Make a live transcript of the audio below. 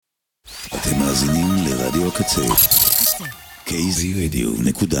מאזינים לרדיו הקצה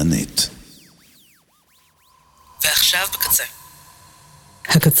kzradio.net. ועכשיו בקצה.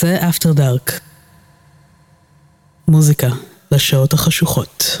 הקצה אפטר דארק. מוזיקה לשעות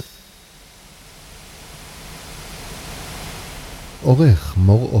החשוכות. עורך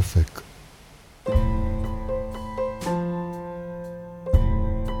מור אופק.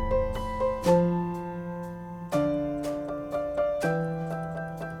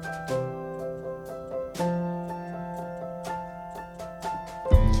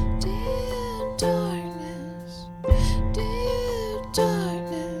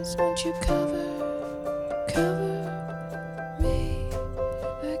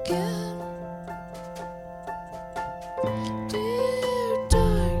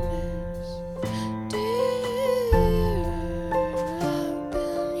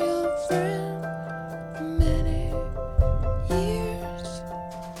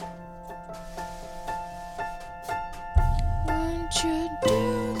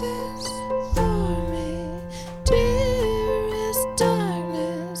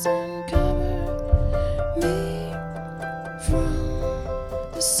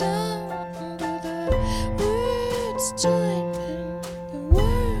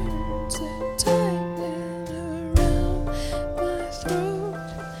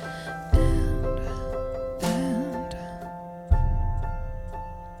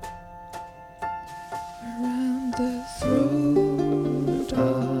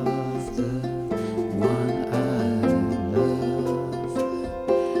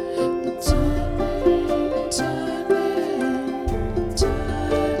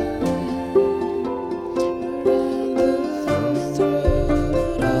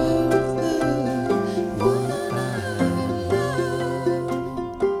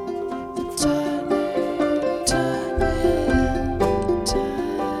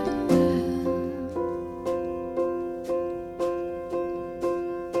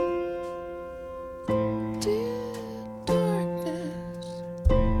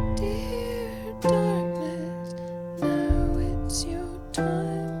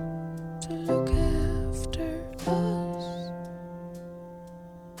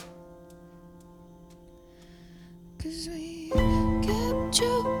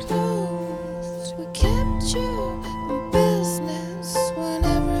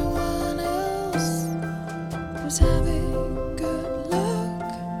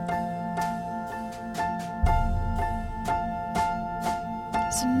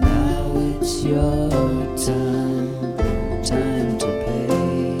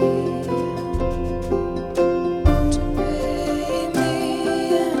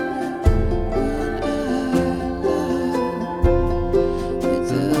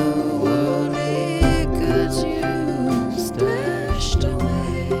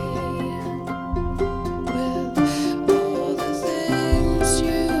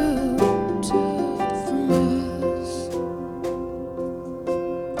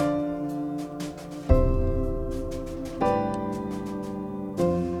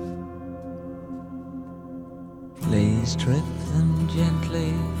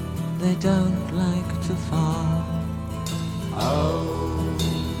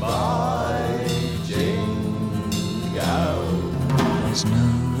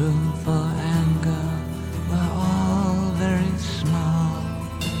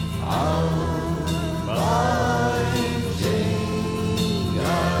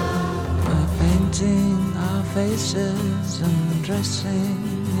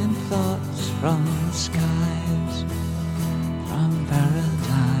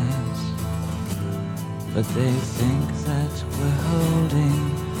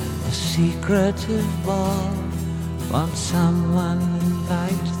 Ball. Won't someone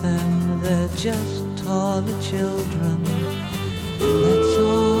invite them? They're just taller children. That's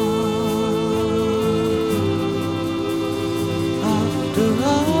all. After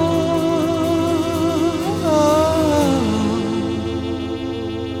all,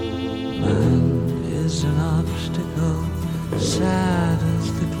 man is an obstacle, sad as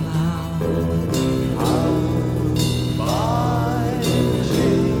the cloud.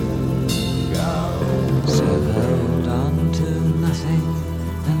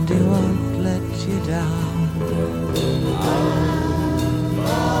 Down.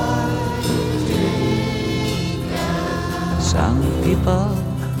 Some people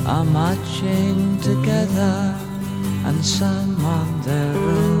are marching together and some on their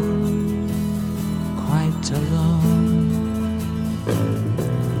own, quite alone.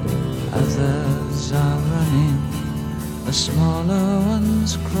 Others are running, the smaller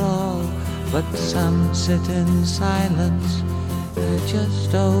ones crawl, but some sit in silence. They're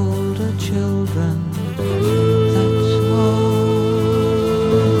just older children, that's all.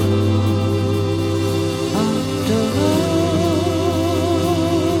 After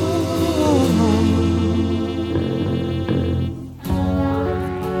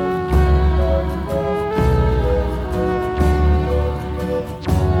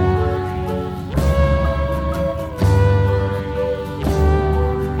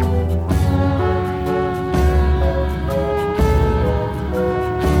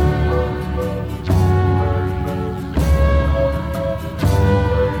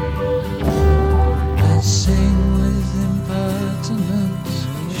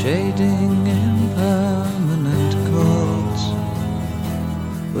shading impermanent chords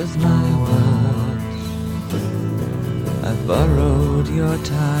with my words. I've borrowed your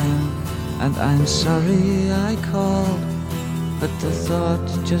time, and I'm sorry I called, but the thought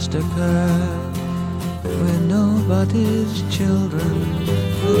just occurred, we're nobody's children.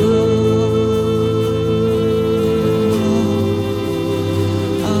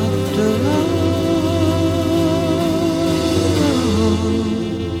 After all,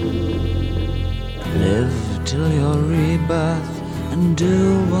 live till your rebirth and do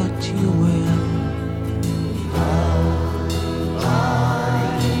what you will.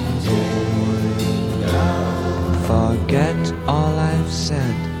 Forget all I've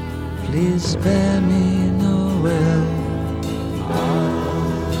said, please spare me no will.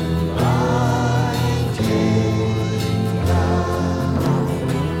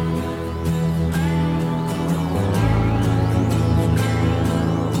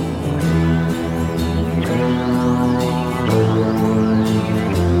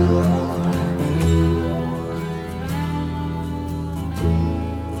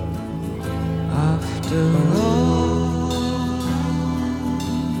 After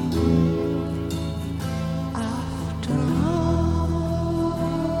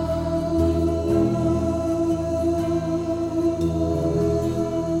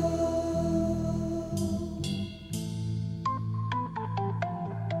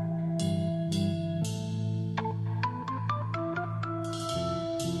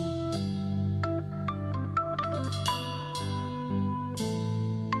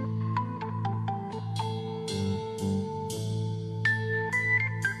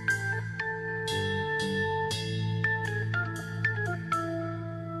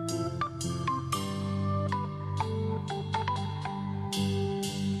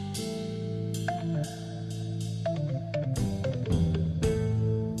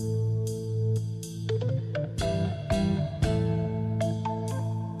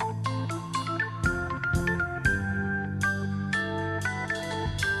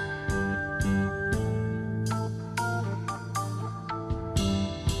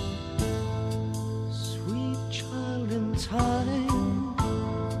time,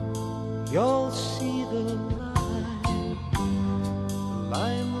 you'll see the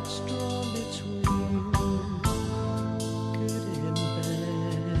line that's drawn between good and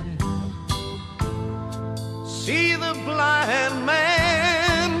bad. See the blind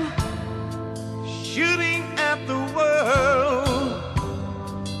man shooting at the world,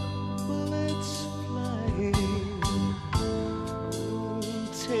 bullets flying,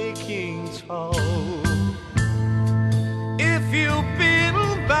 taking toll. If you've been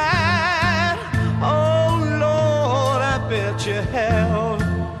bad, oh Lord, I bet you have,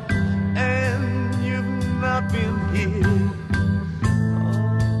 and you've not been hit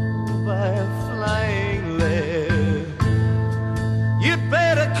by a flying lead. You'd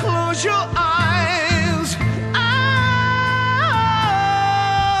better close your eyes,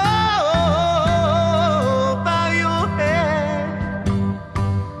 bow your head,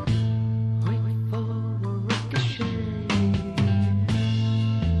 wait for the ricochet.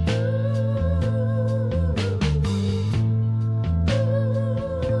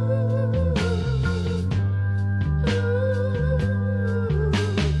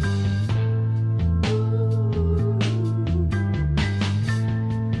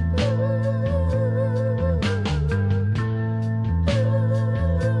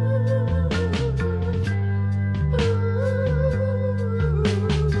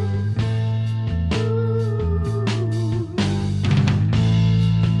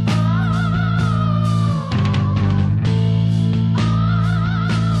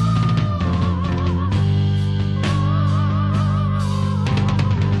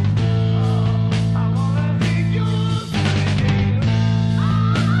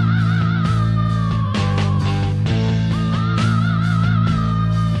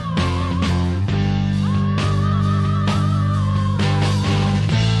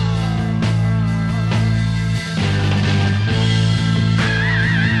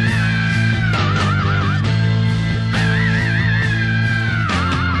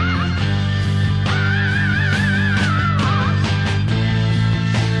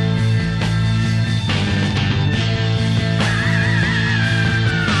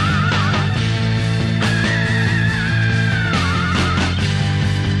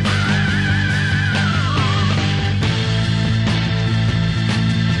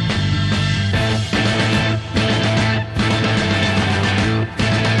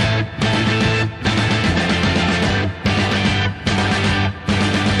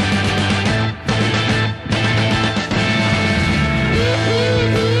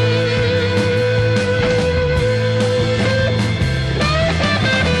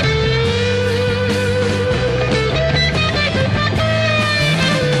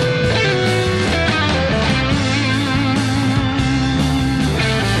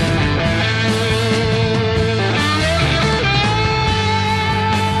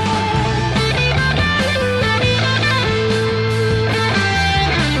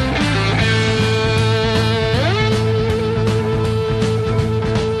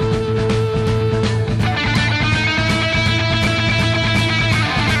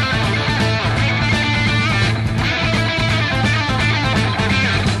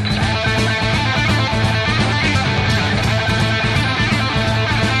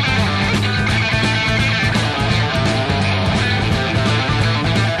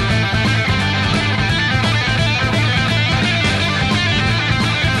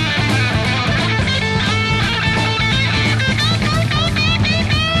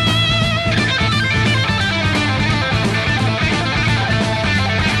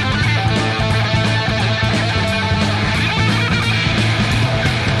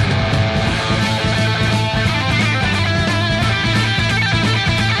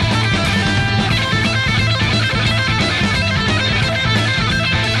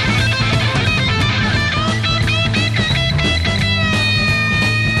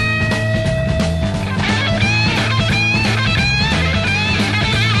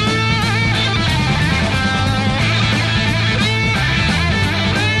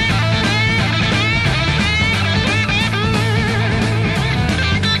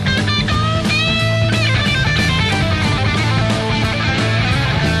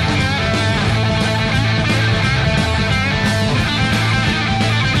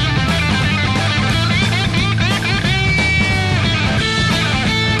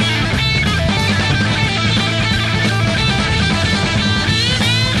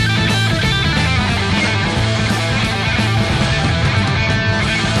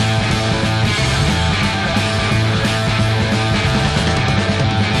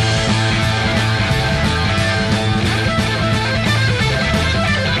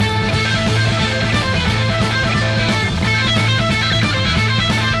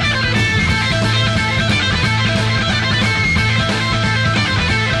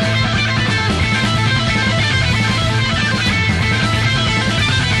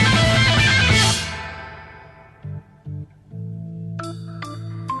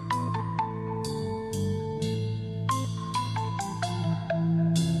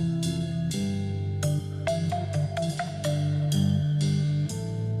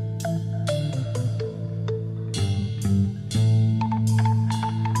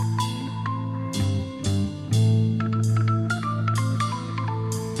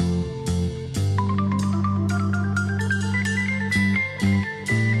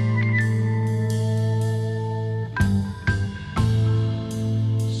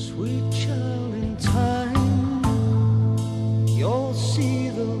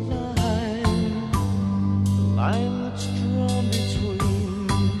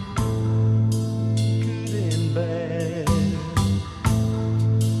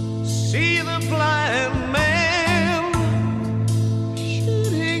 See the blind man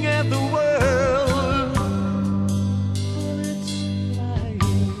shooting at the world, but it's flying,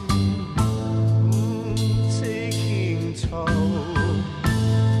 taking toll.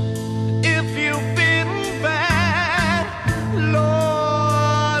 If you've been bad,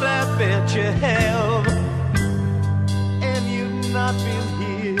 Lord, I bet you have, and you've not been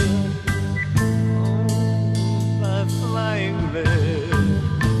healed by flying lead.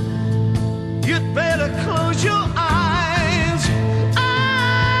 You'd better close your eyes.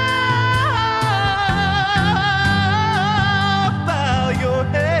 Bow your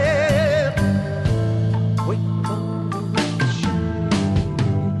head. Wait for the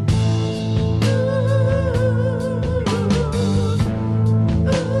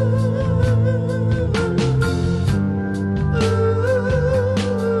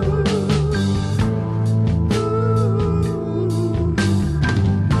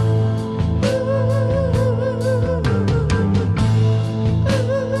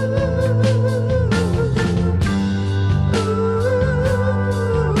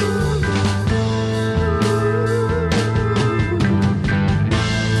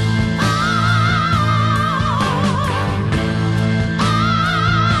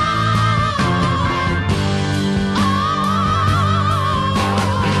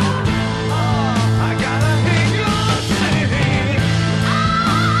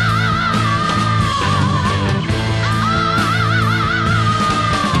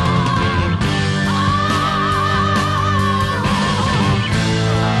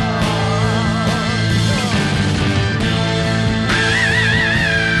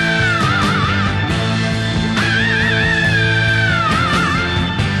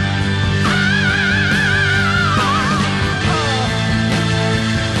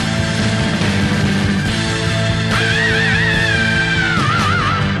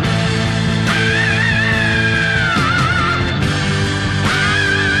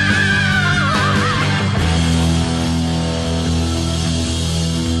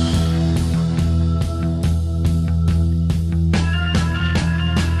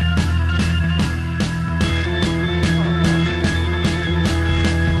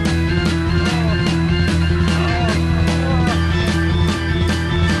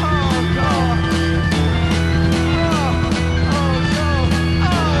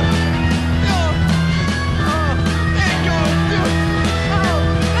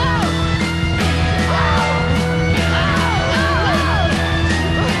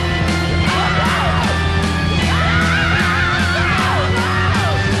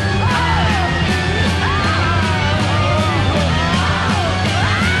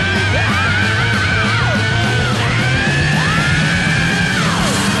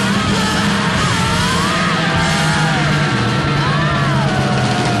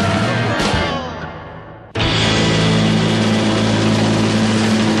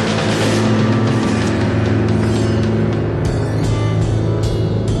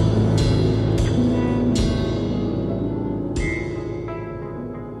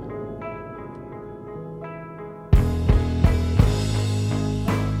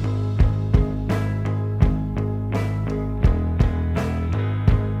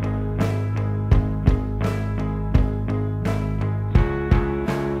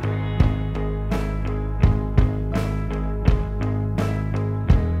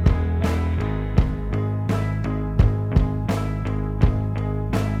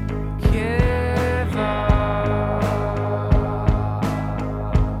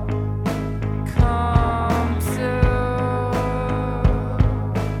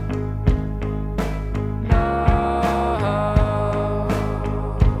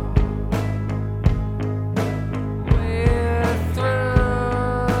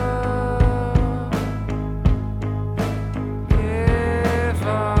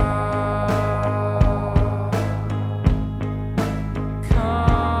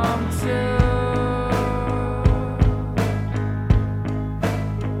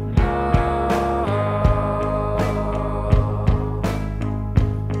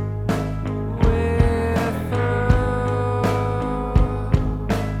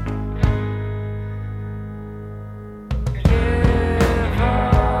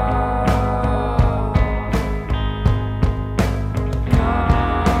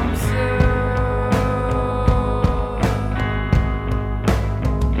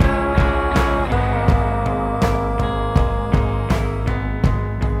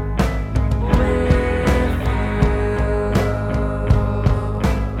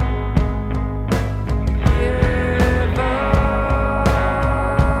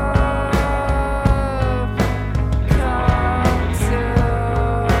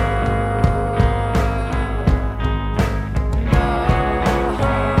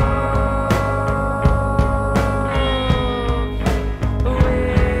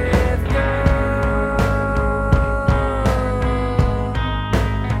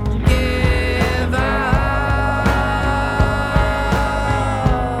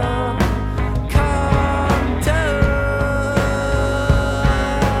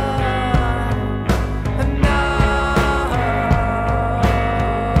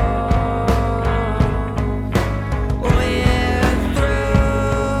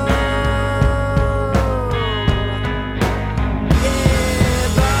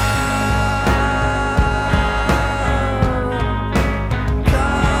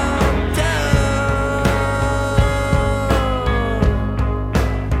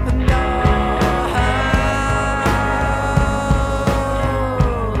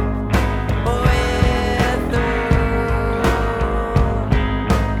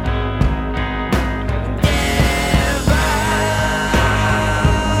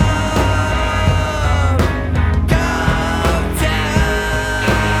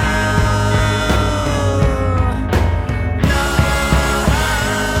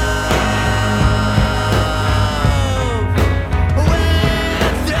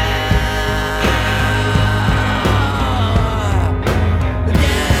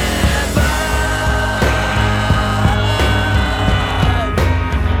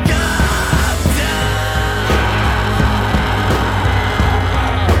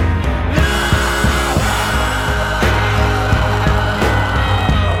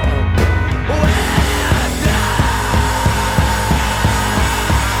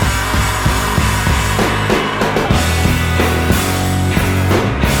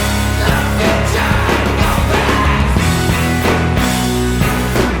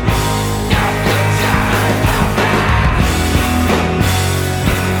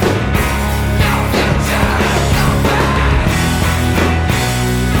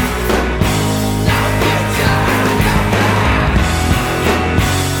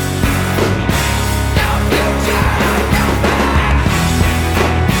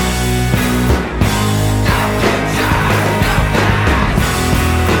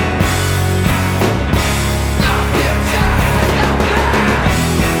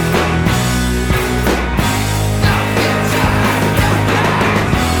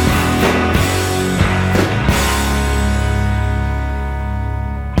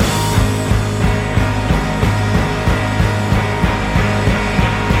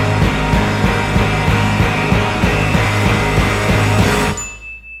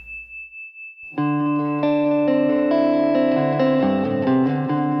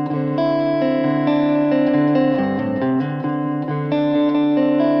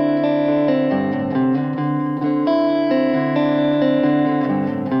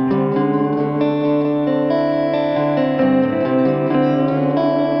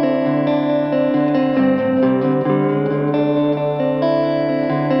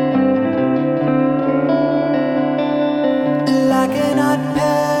I'm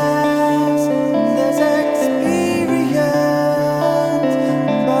blessed,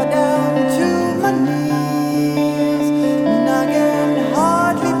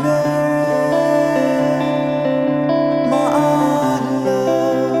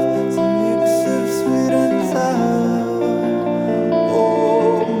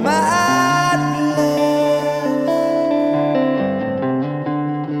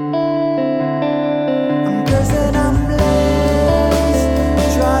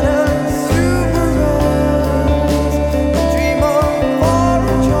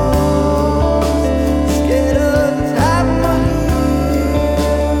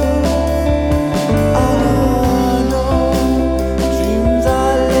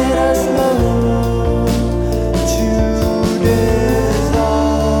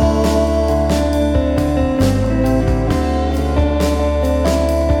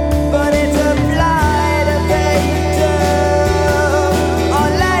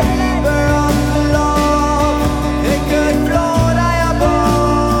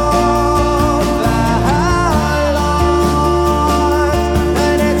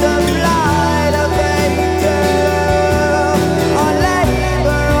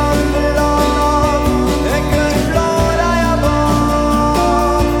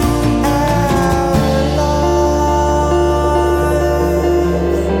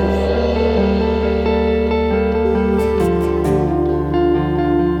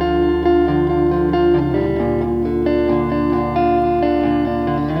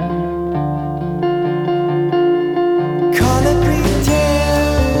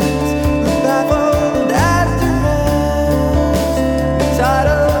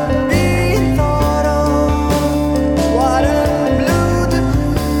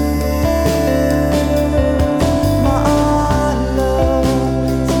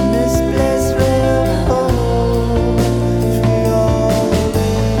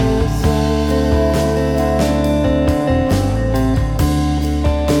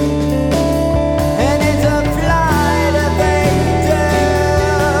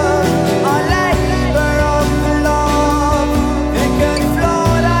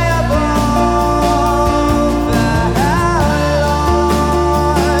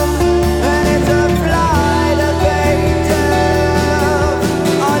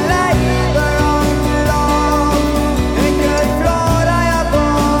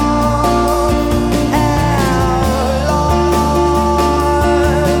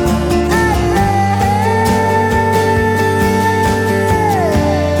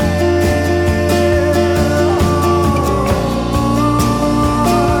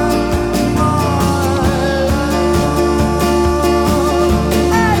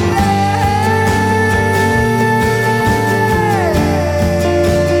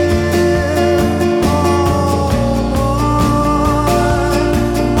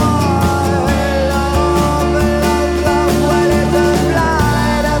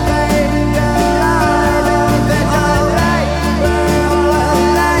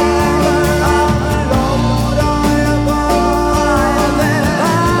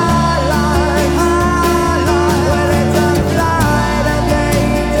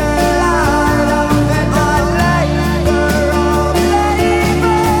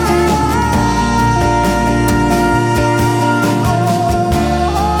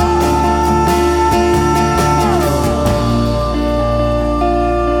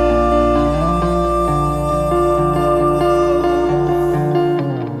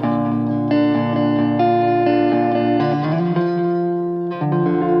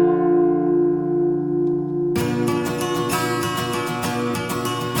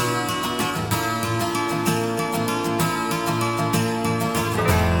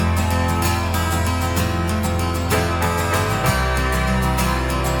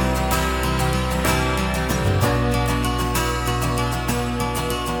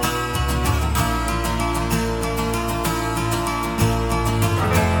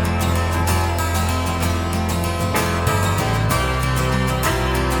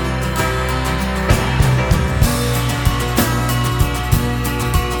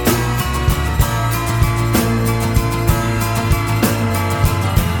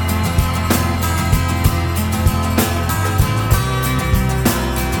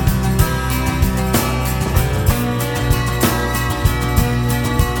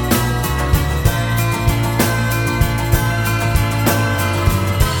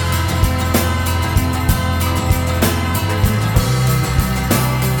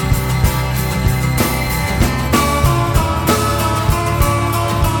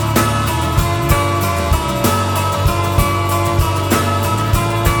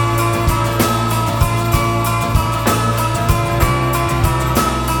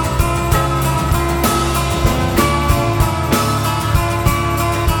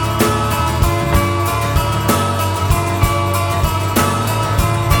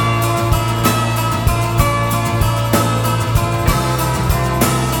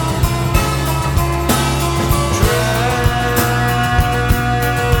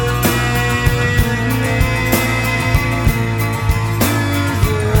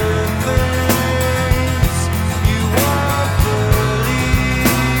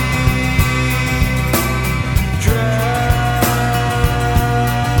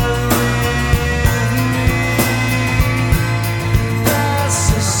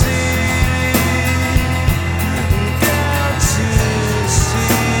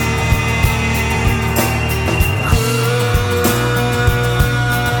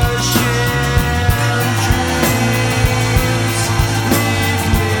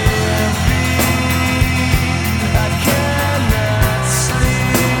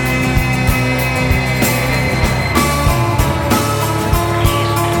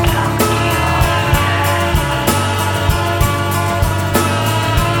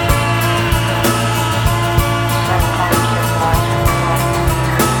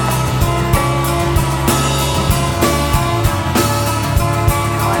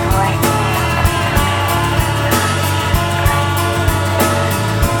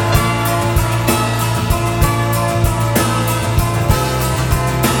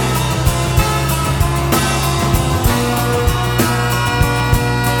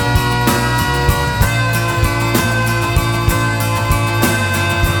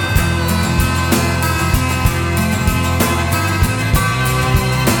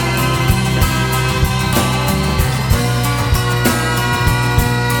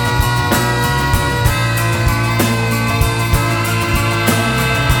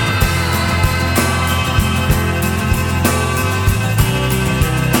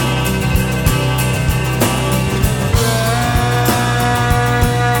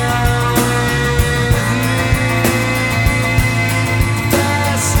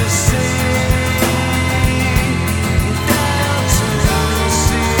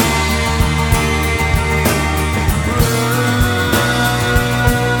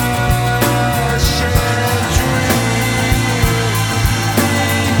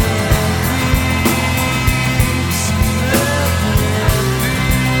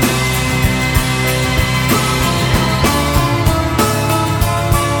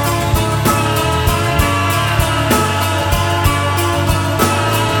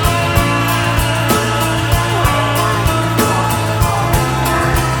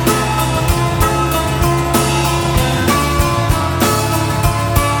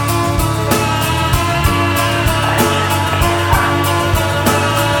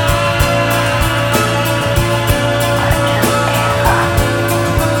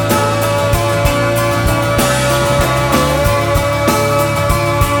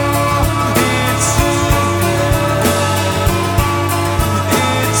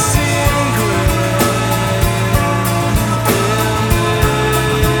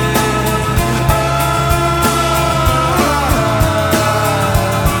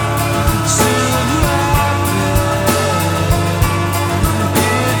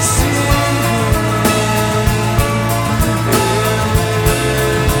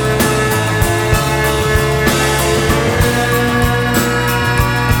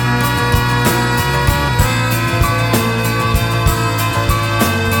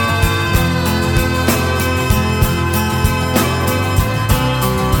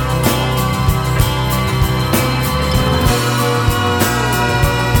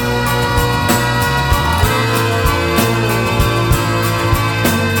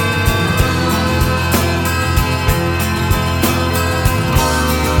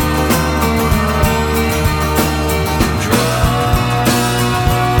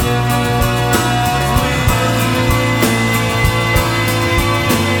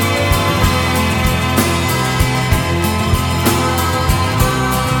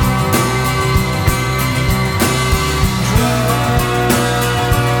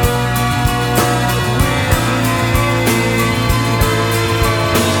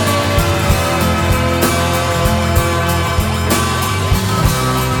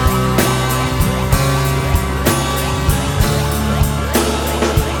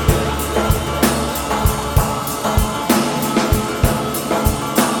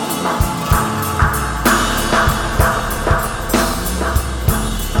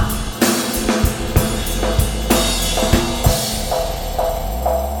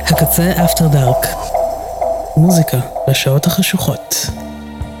 הקצה אפטר דארק. מוזיקה לשעות החשוכות.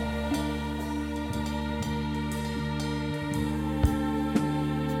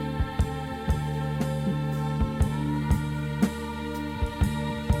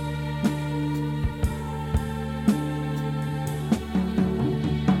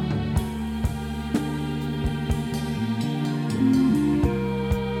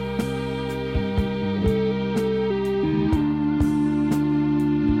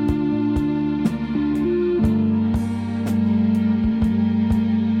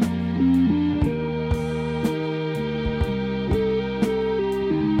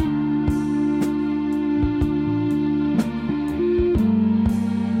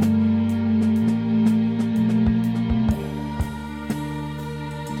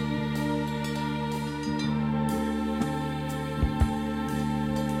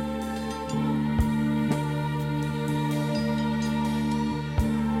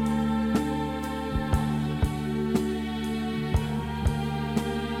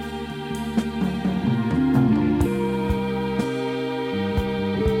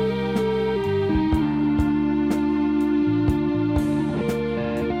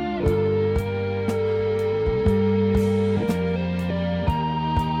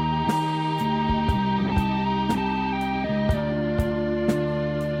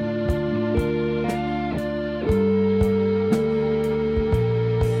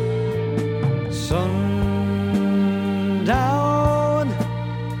 Sundown,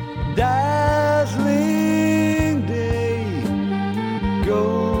 dazzling day, go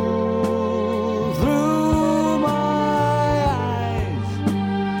through my eyes,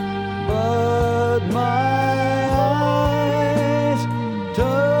 but my eyes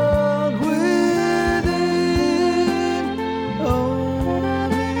turn within, only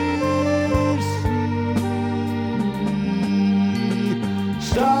see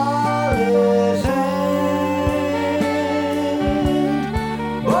starless and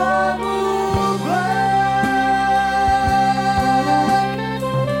bubble black.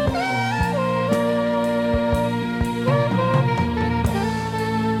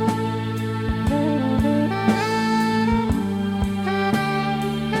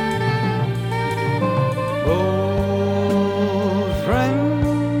 Old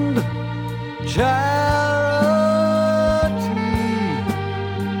friend, charity,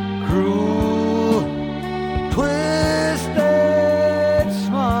 cruel, twisted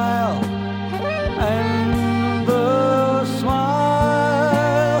smile, and the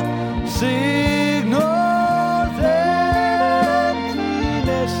smile signals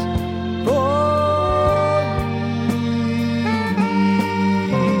emptiness for me.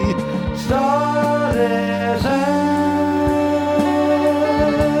 Starless and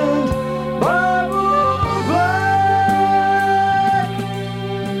bubble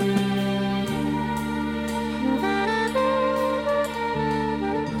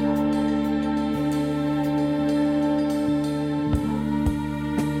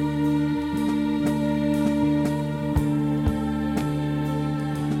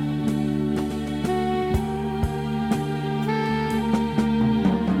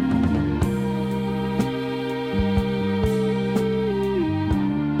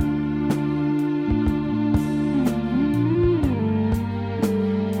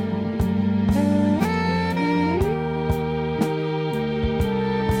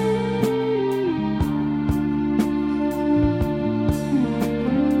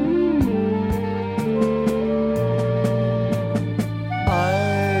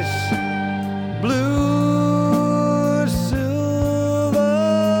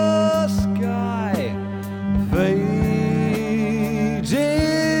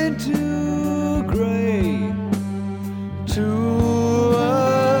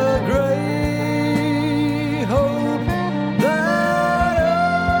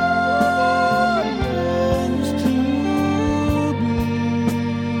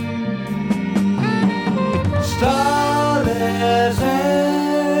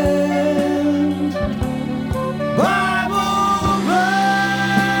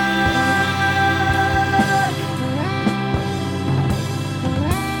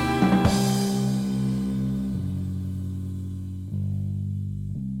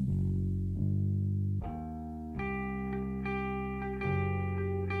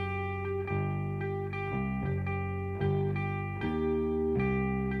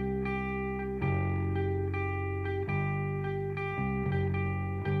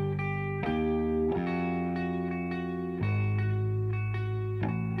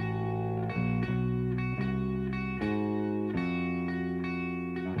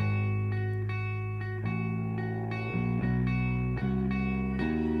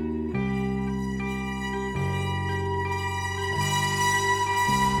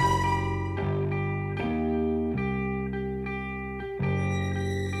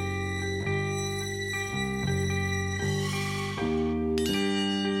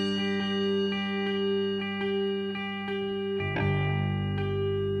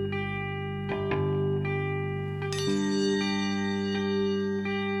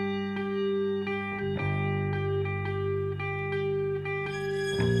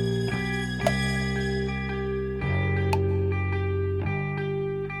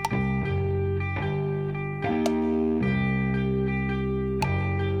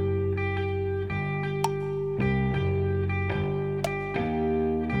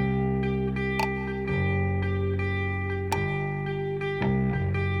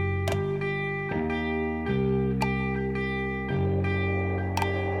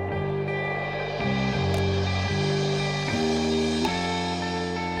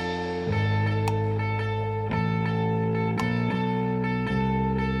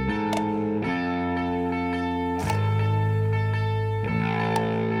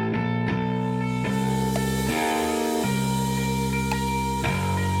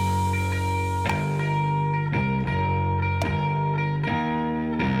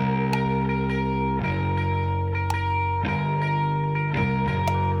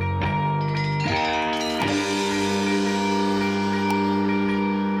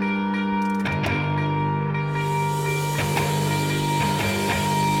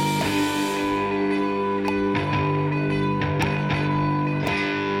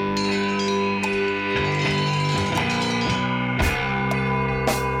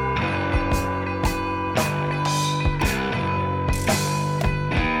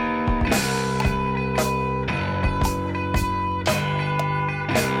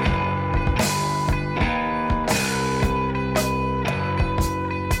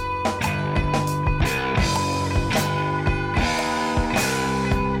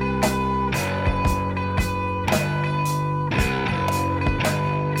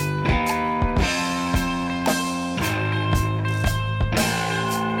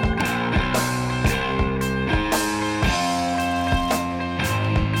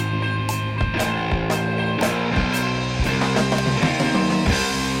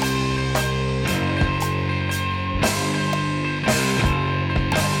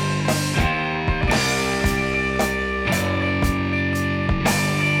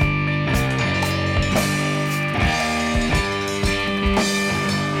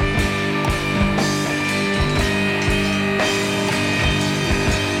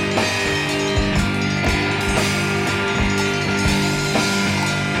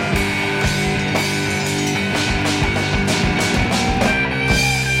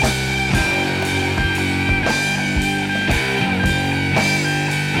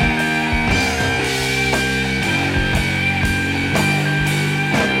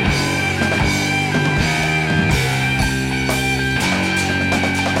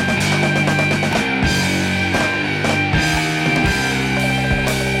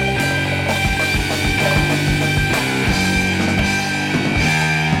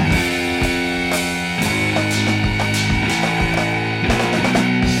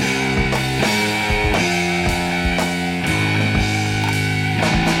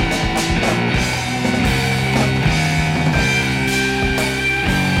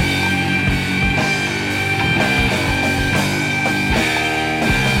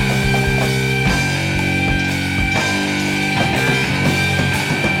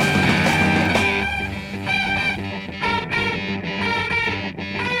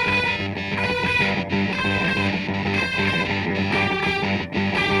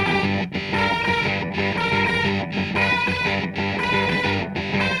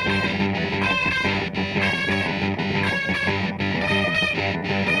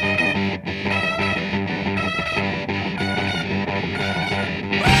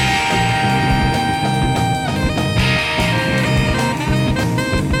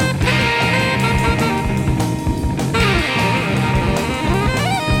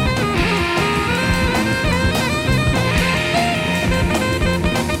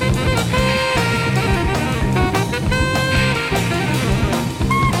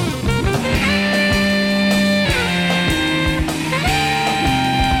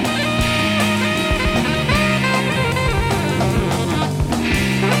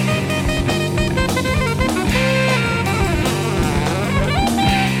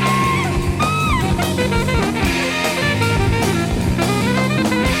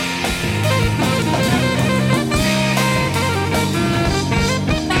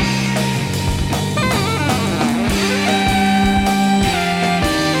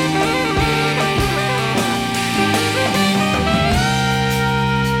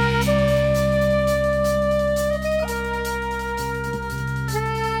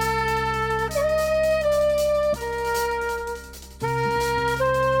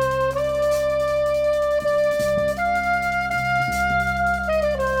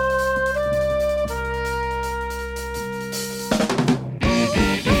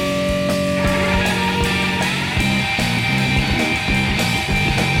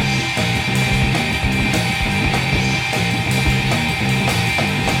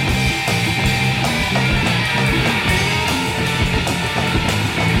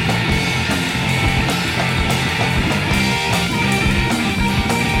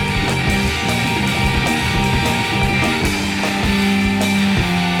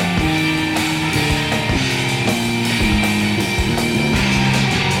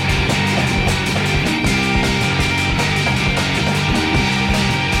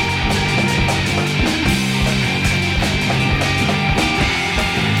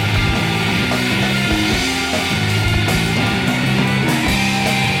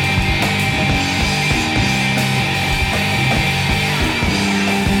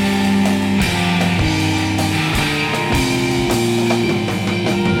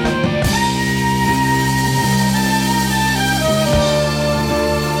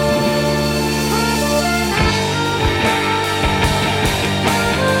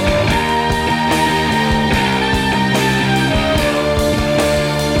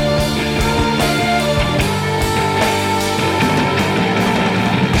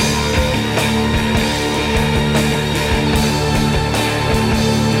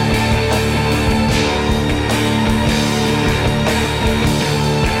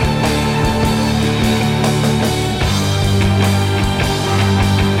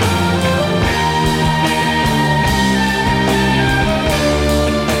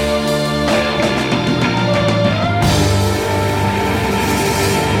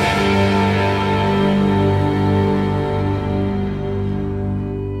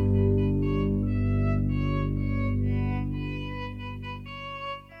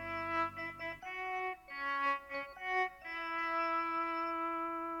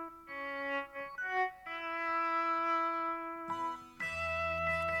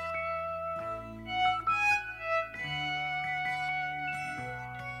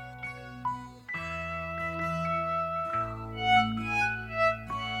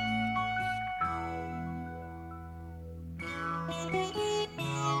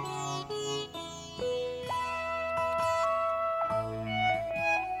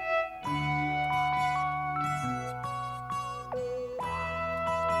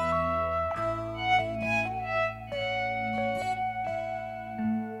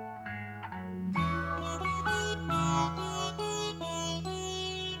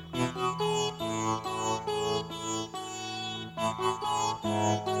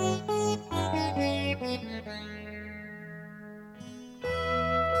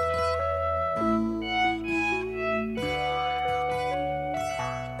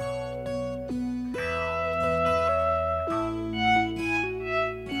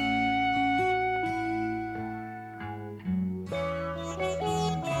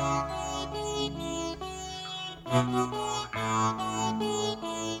We gon'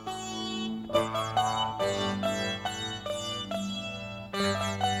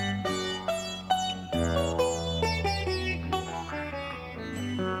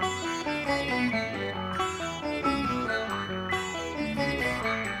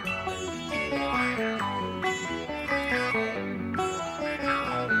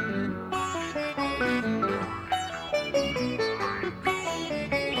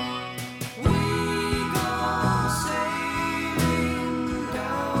 say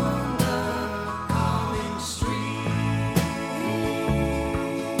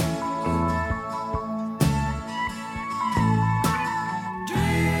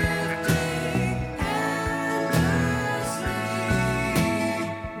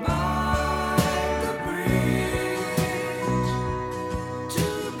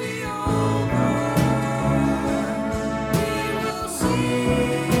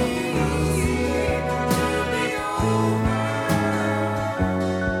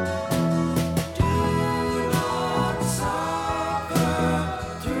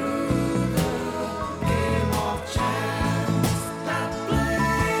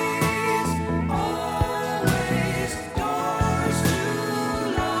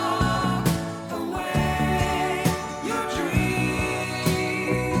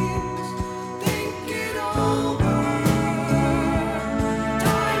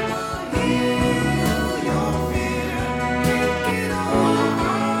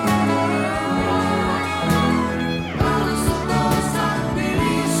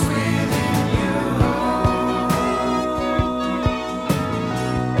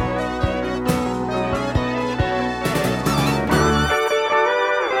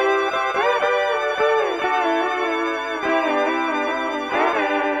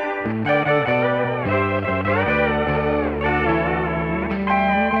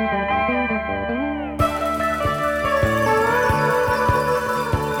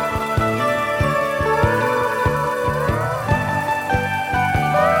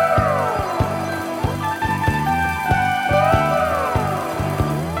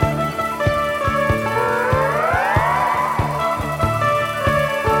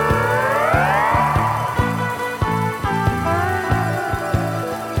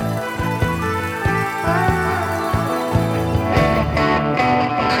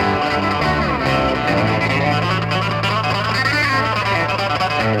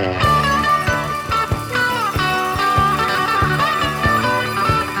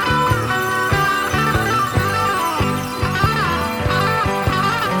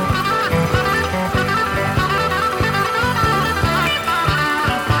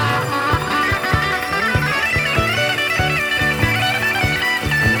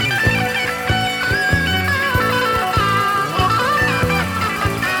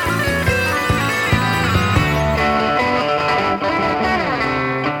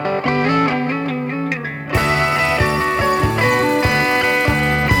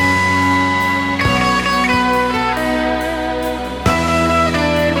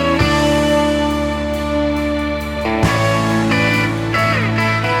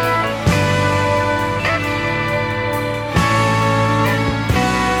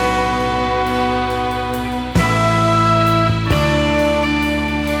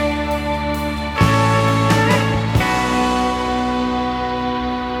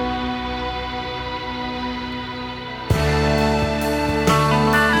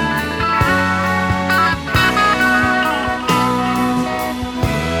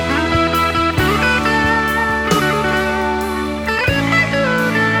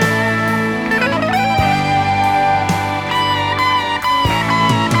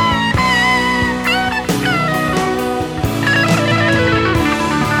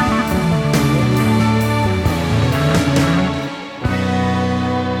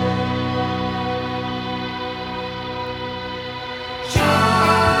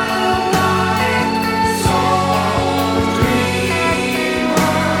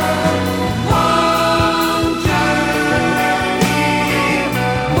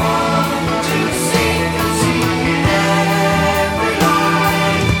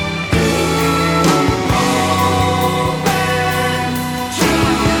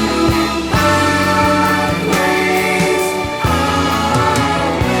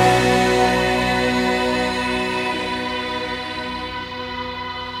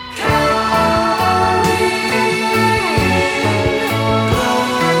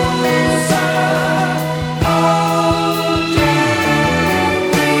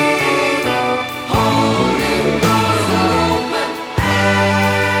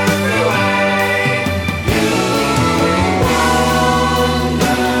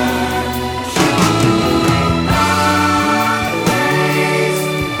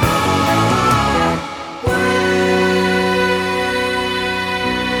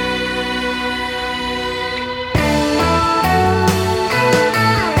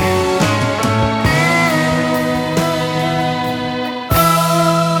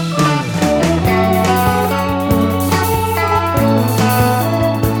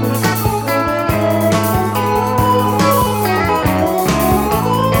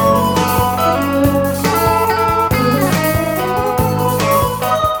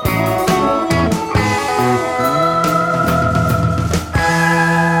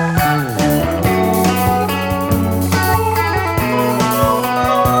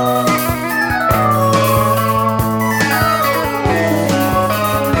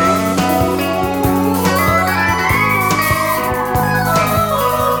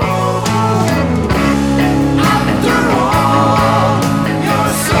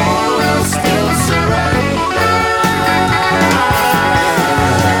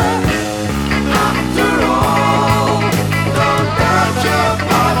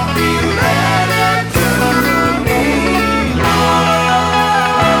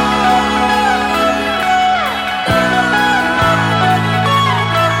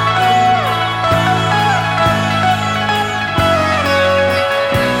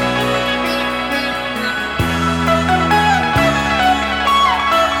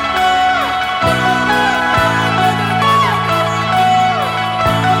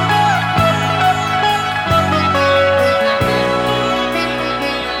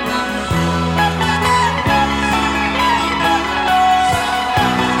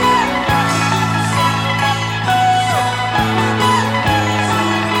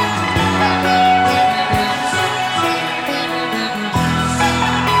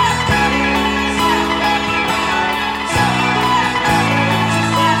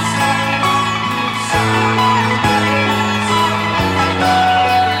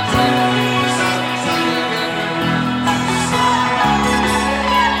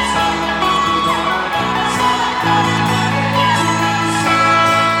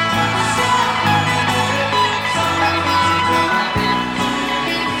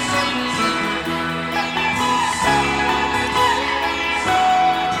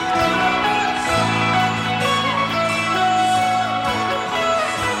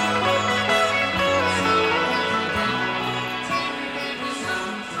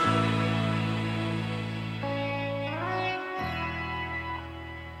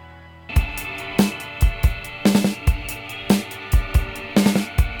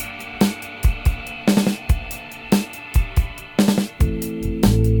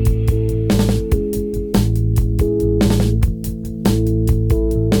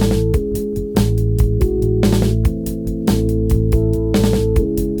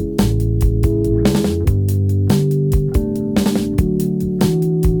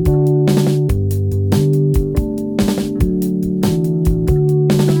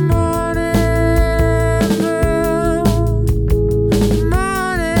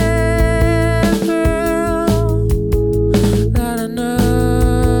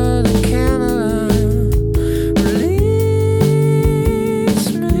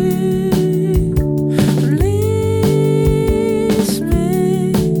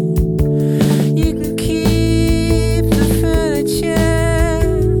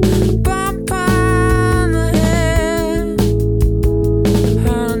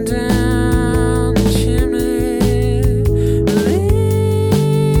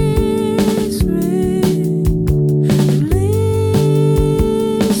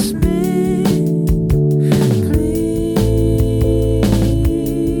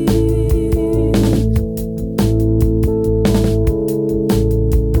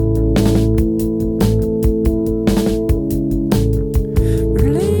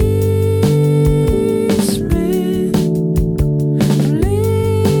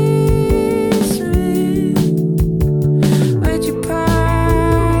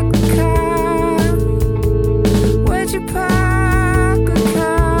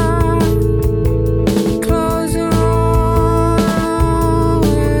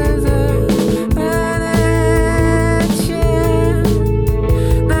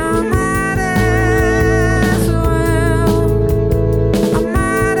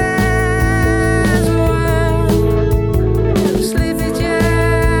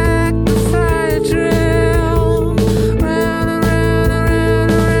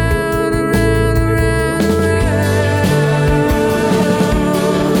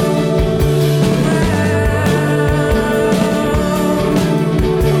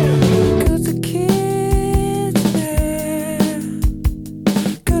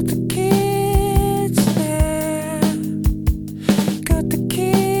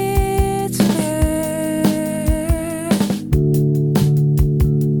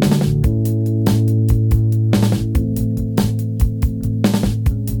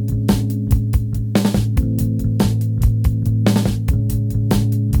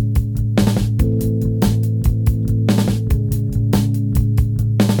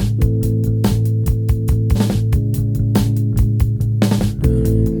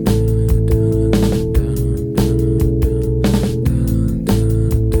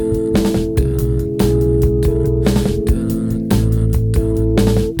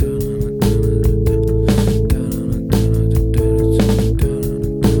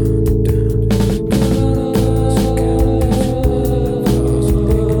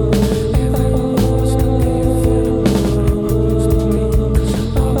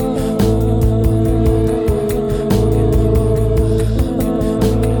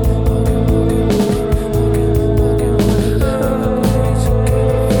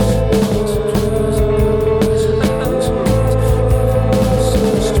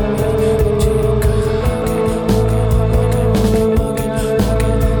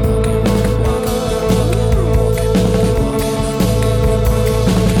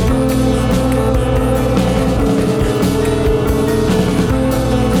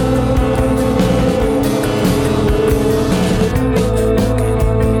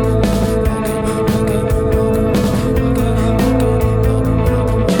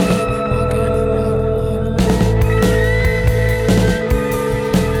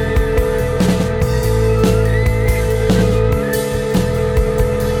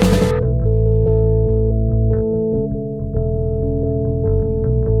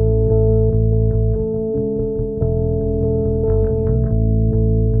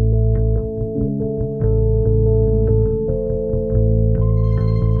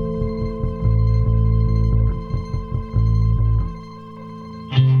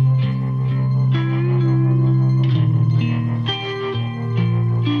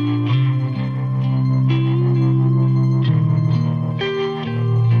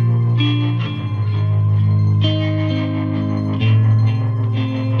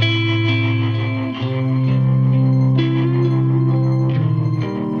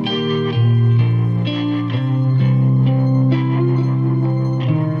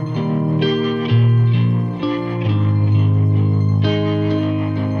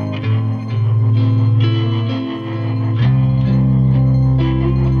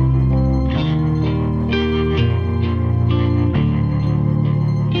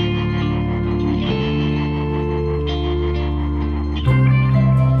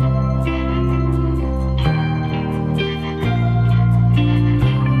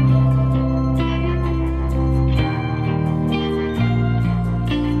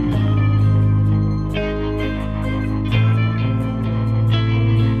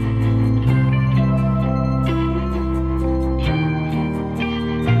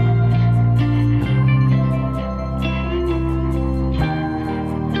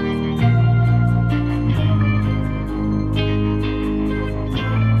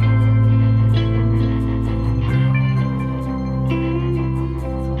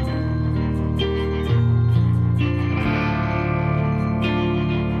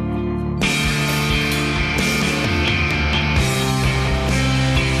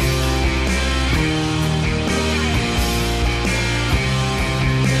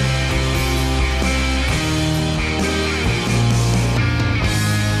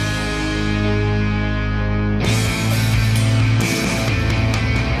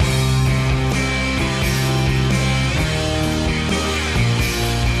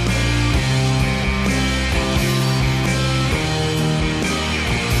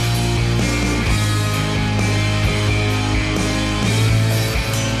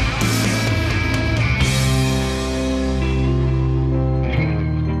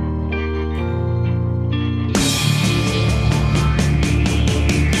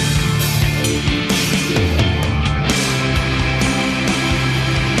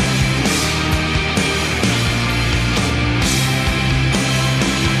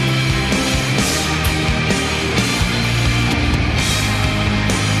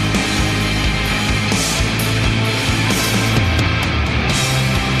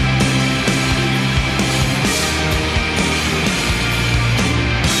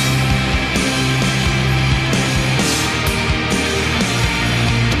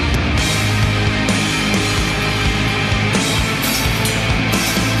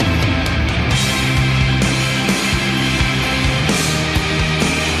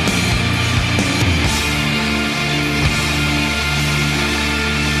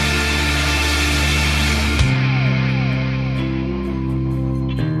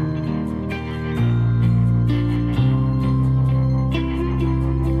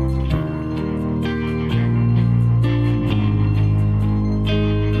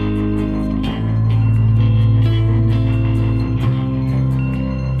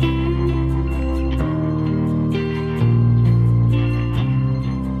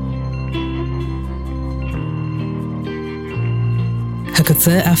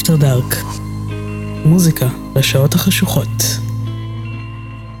זה After Dark. מוזיקה לשעות החשוכות.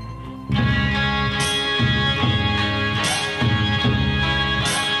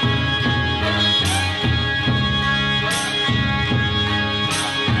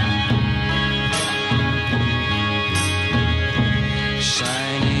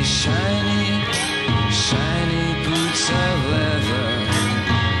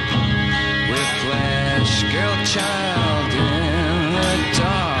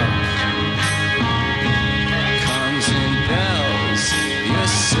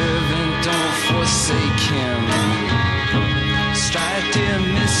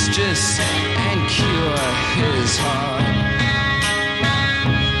 And cure his heart.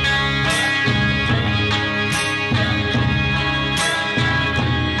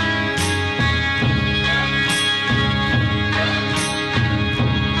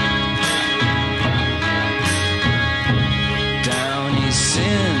 Down his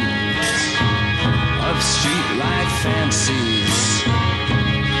sins of street life fancies,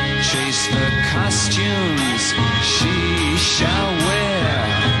 chase the costumes she shall wear.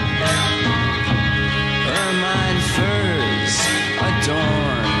 Ermine furs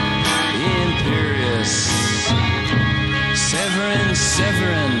adorn imperious. Severin,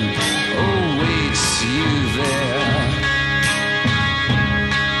 Severin awaits you there.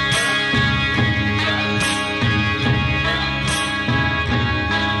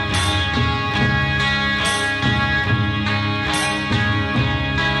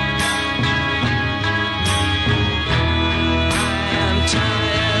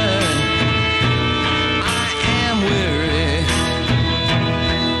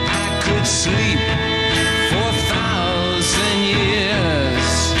 Sleep for 1,000 years,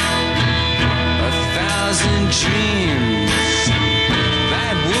 1,000 dreams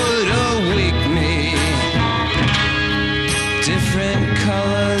that would awake me. Different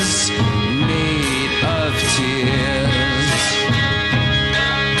colors made of tears.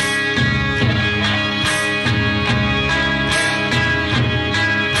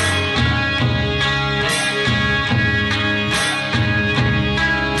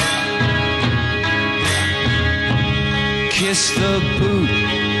 Kiss the boot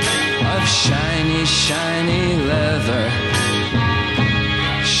of shiny, shiny leather.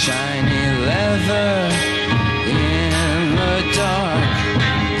 Shiny leather in the dark.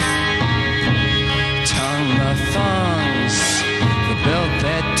 Tongue the thongs, the belt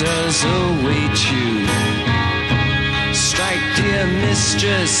that does await you. Strike, dear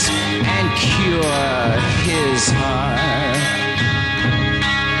mistress, and cure his heart.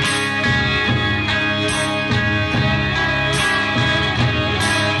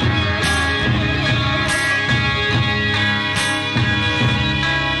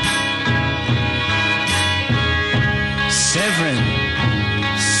 Severin,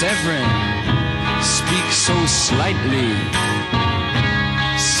 Severin, speak so slightly.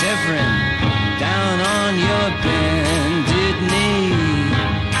 Severin, down on your bended knee.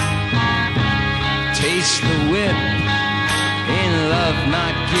 Taste the whip, in love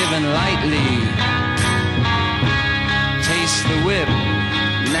not given lightly. Taste the whip,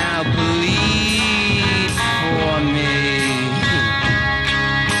 now bleed for me.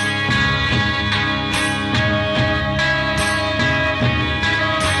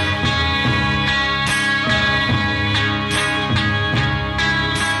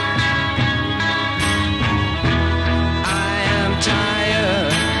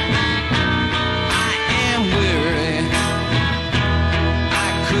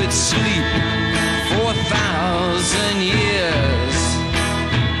 Sleep for 1,000 years,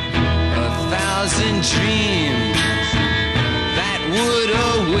 1,000 dreams that would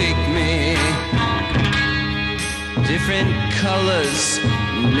awake me. Different colors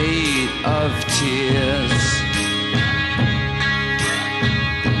made of tears.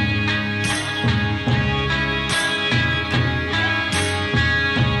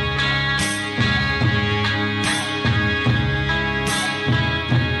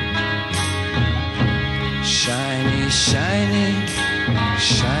 Shiny, shiny,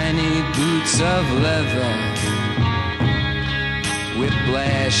 shiny boots of leather.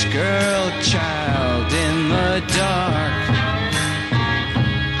 Whiplash girl, child in the dark.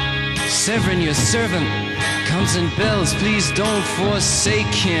 Severin, your servant, comes in bells. Please don't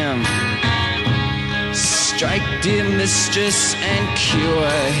forsake him. Strike, dear mistress, and cure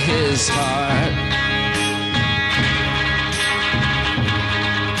his heart.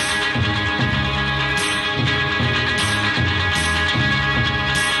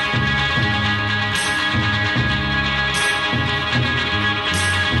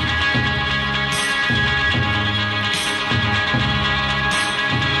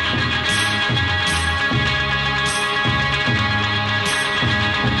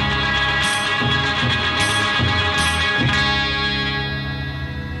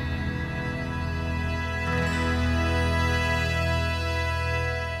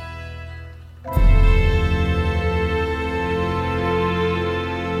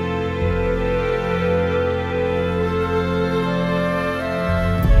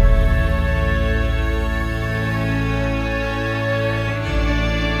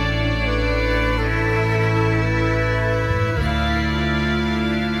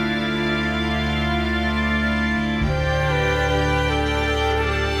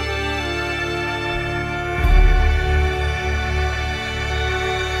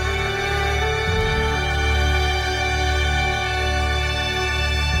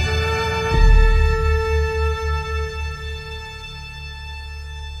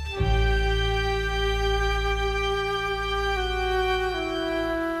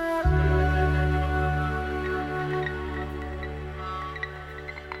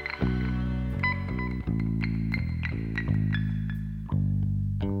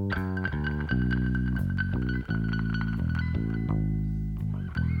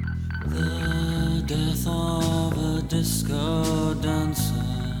 death of a disco dancer.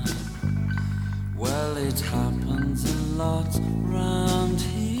 Well, it happens a lot round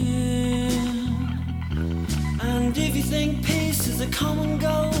here. And if you think peace is a common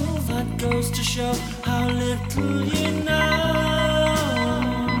goal, that goes to show how little you know.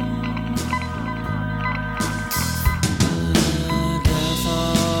 The death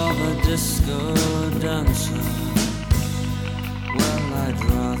of a disco dancer. Well, I'd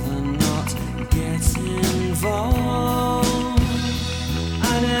rather not get involved.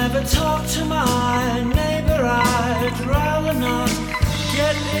 I never talk to my neighbor, I'd rather not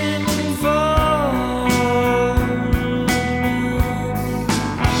get involved.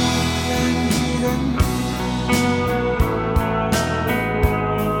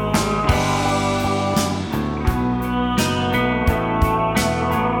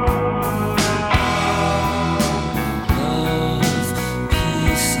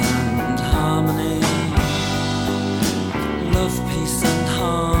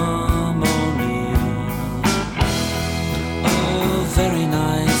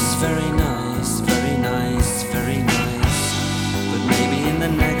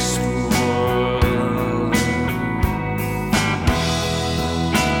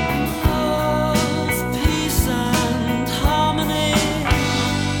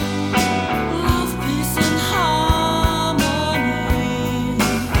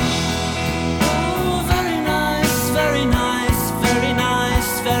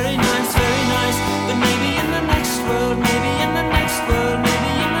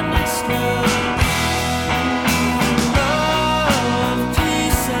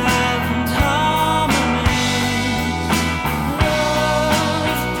 Peace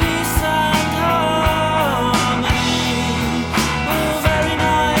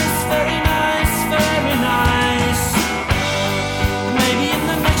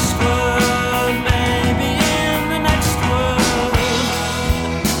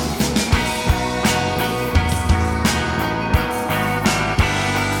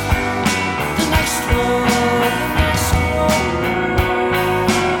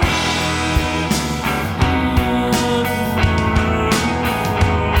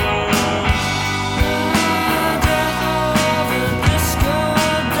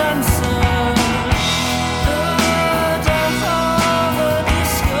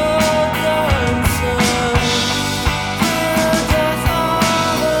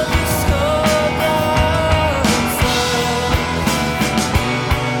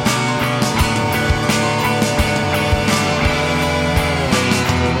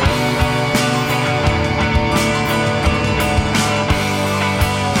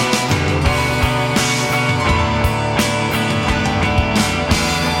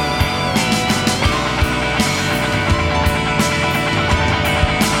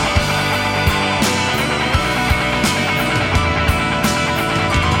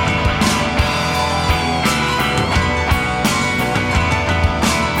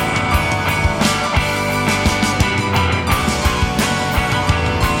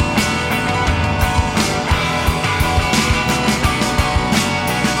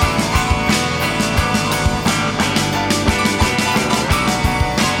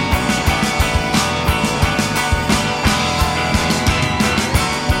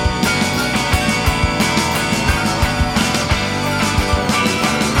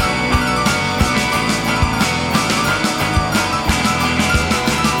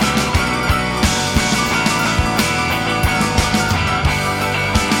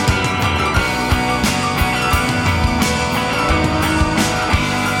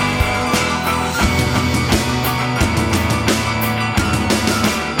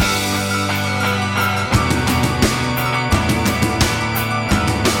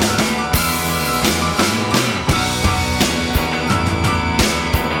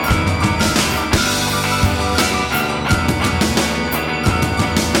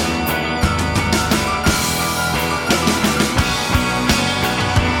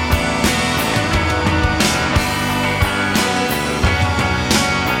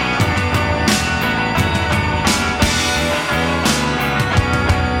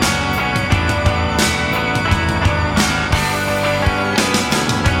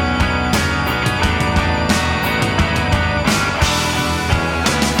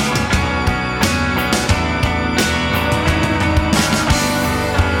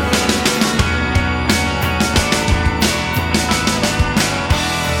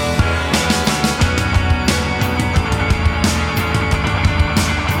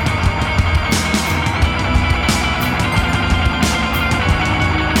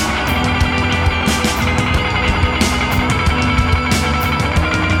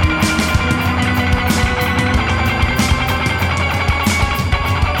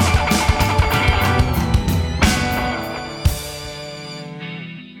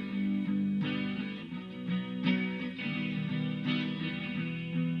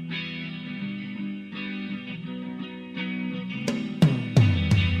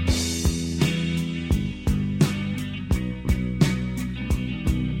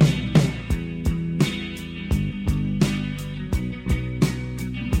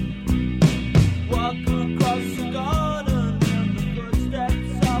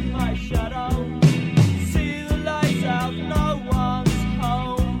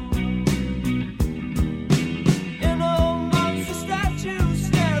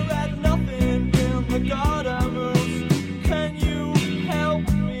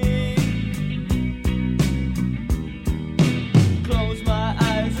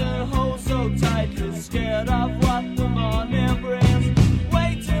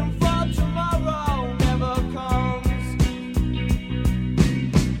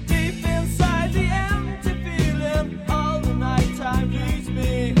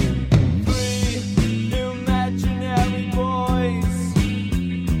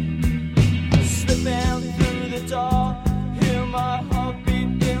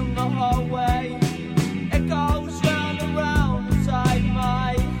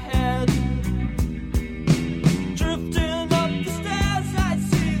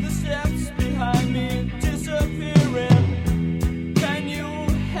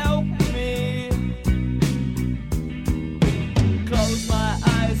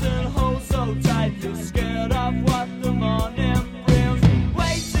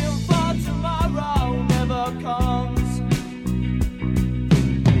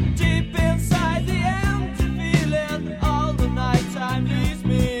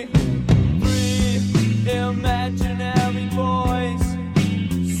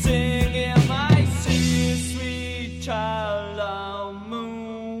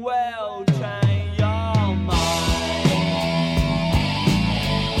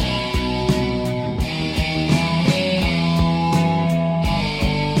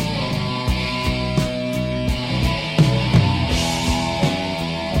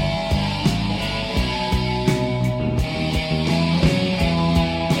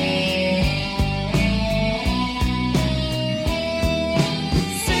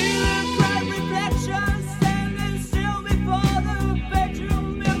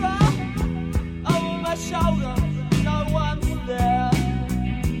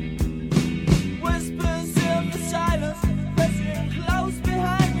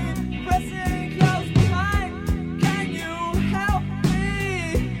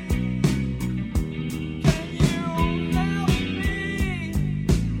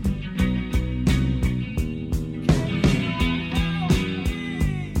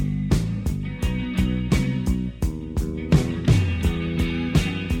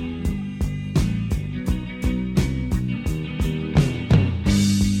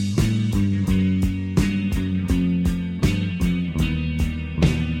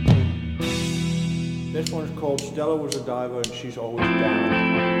This one's called Stella Was a Diver and She's Always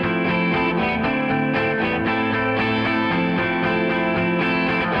Down.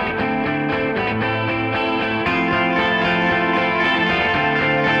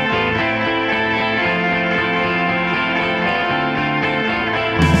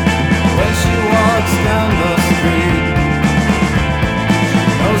 Walks down the street, she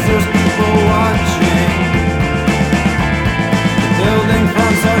knows there's people watching. The building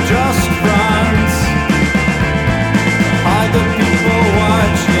fronts are just fronts to hide the people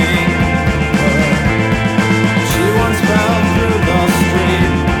watching.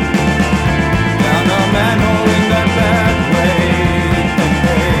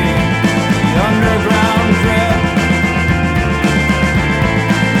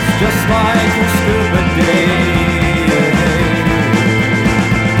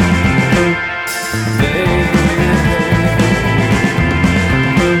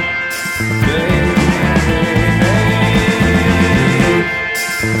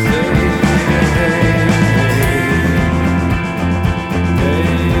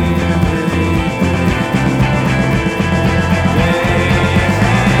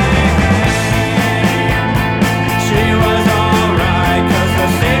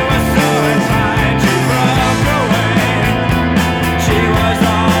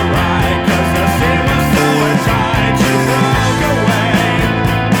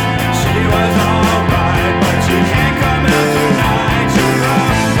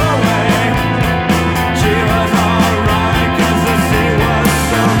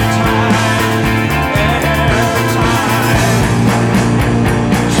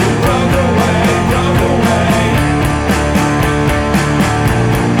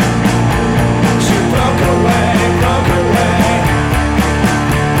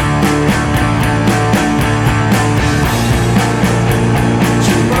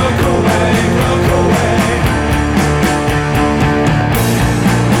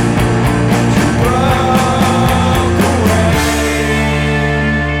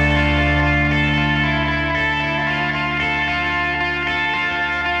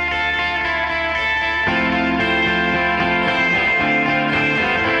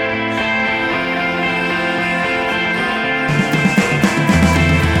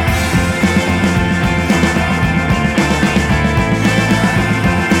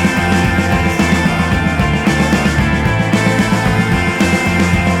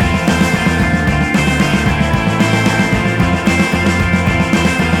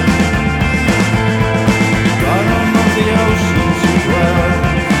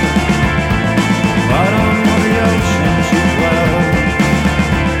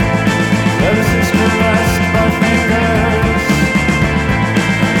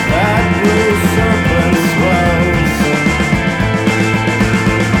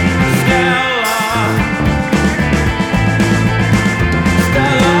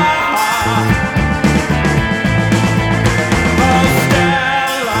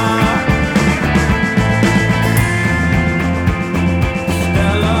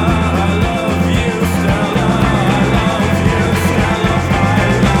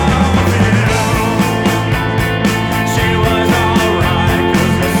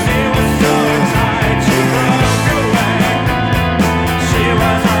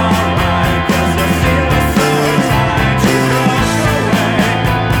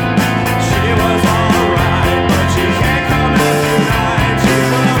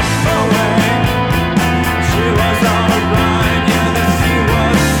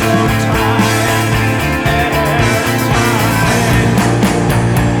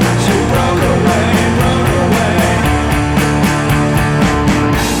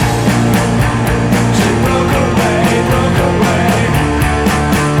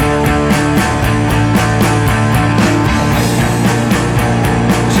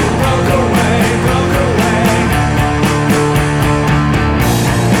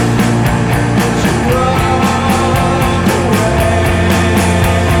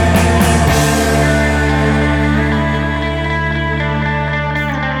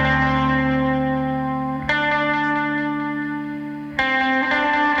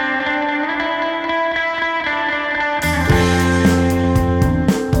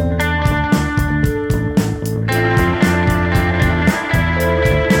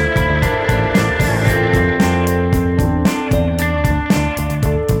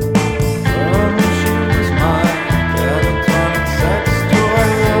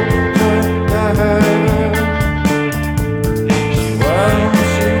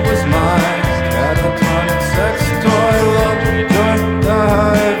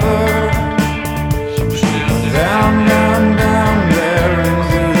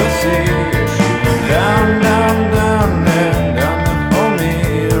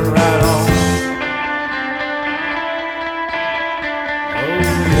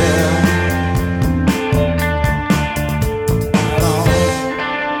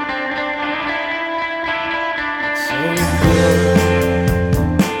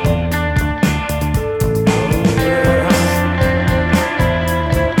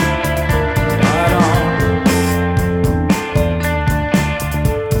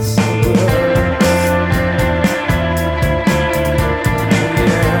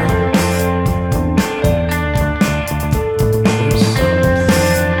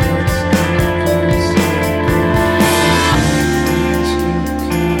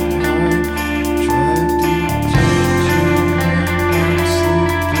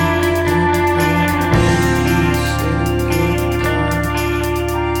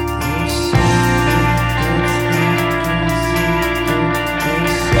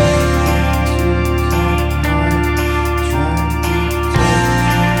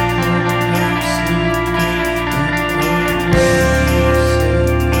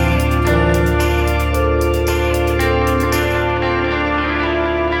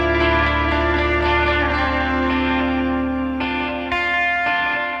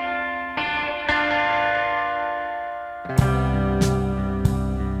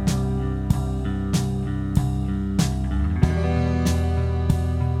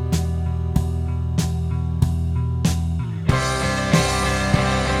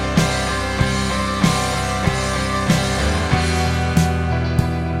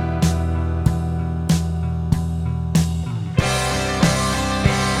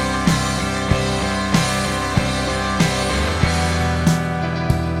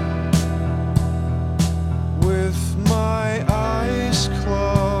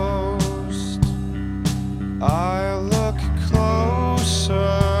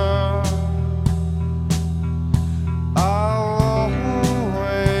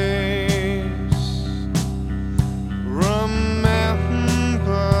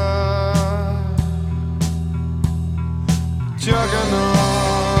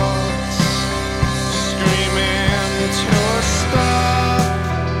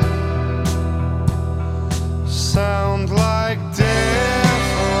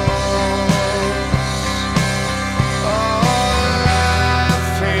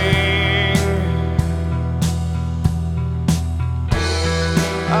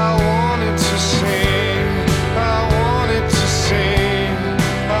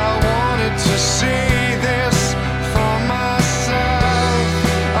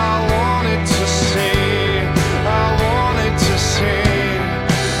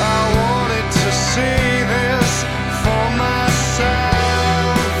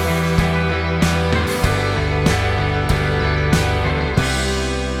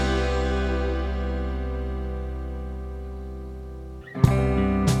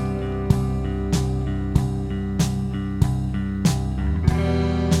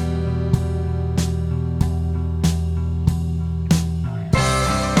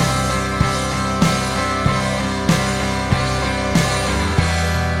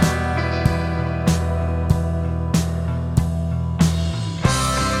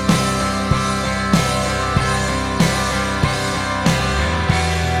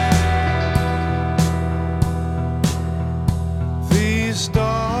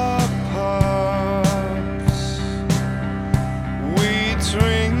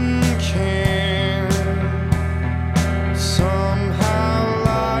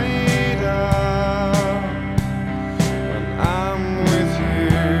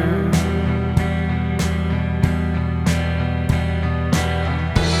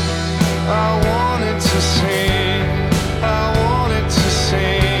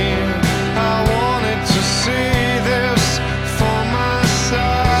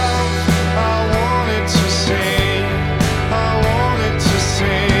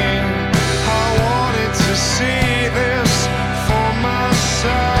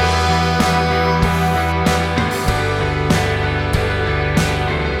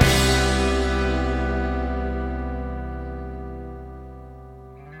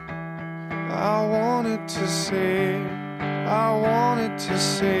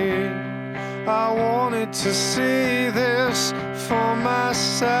 I wanted to see this for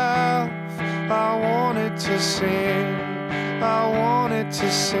myself. I wanted to sing, I wanted to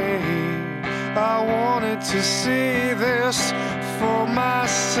sing, I wanted to see this for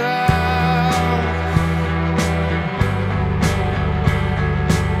myself.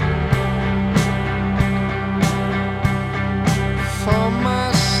 For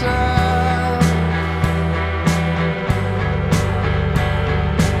myself.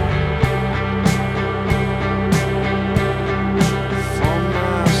 For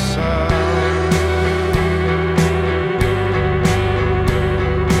myself. For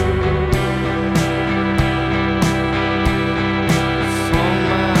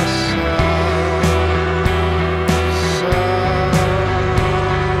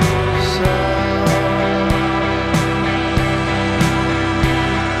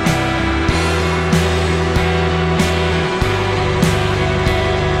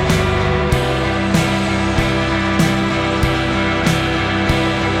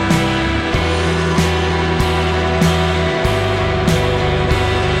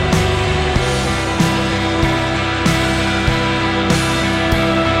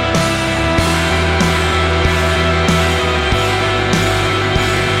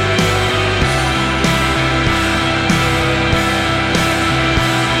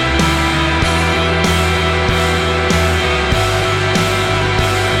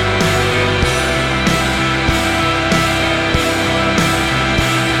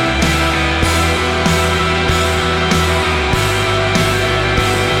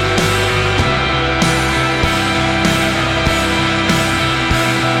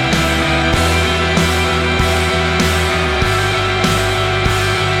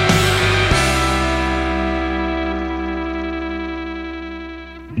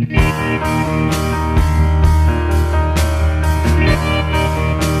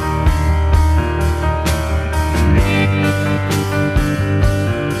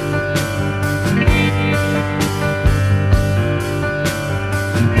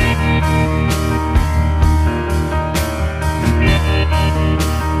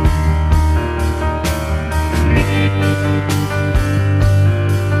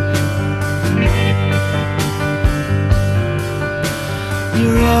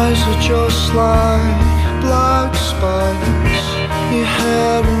Your eyes are just like black spiders, your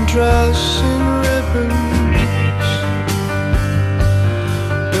hair and dress in ribbons,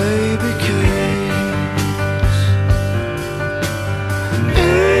 baby cakes.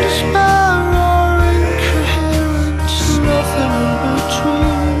 Despair or incoherence, nothing in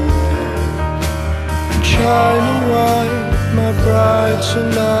between. China white, my bride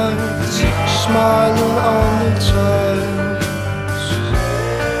tonight, smiling on the tide.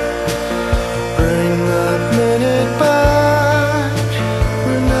 Bring that minute back.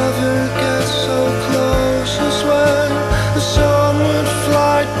 We never get so close as when the sunward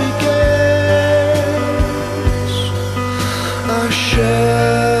flight begins. I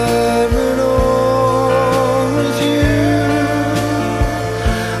share it all with you.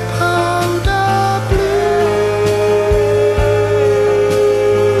 Powder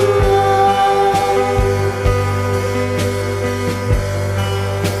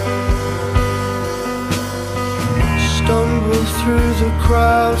stumble through the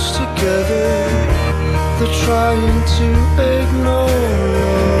crowds together. They're trying to ignore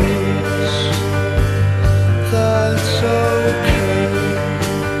us. That's okay.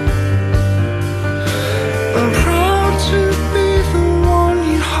 I'm proud to be the one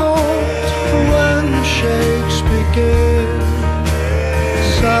you hold when shakes begin.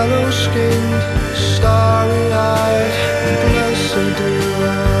 Sallow-skinned, starry-eyed, blessed do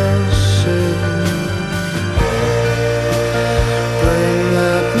I sing. Bring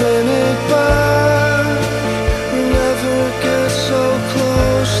that minute back. We never get so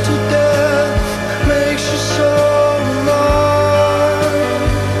close.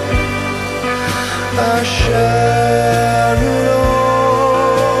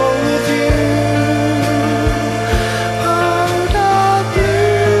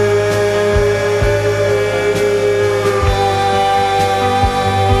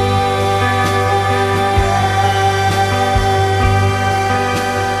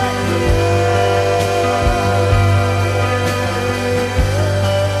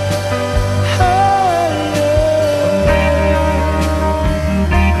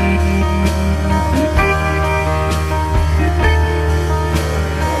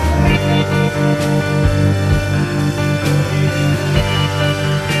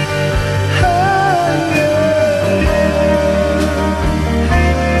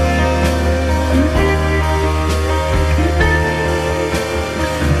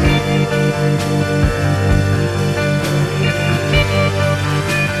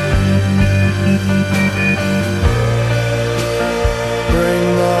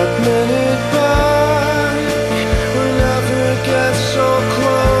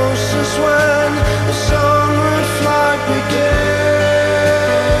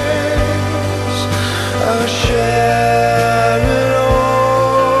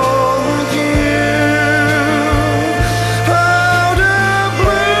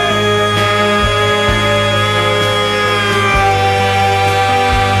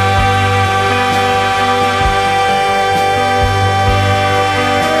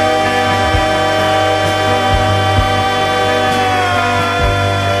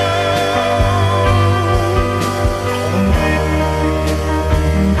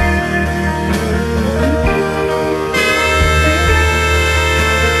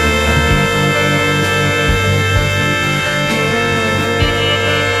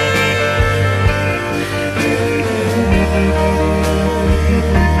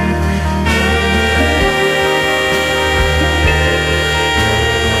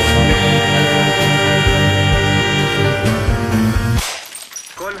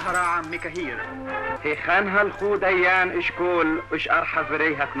 כל הרע מקהיר. היכן הלכו דיין אשכול ושאר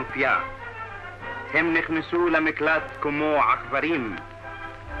חברי הכנופיה? הם נכנסו למקלט כמו עכברים.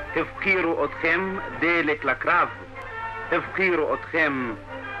 הפקירו אתכם דלק לקרב. הפקירו אתכם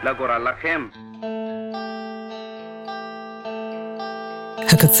לגורלכם.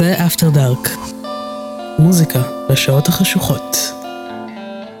 הקצה אפטר דארק. מוזיקה לשעות החשוכות.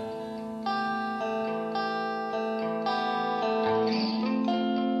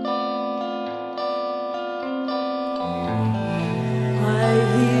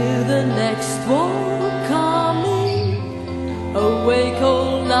 Awake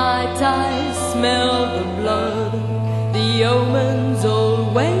all night, I smell the blood. The omens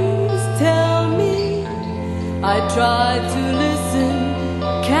always tell me. I try to listen,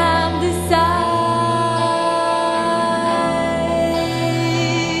 can't decide.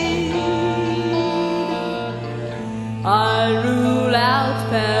 I rule out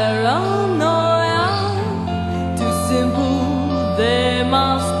paranoia. Too simple, there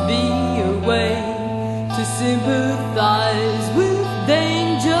must be a way to sympathize with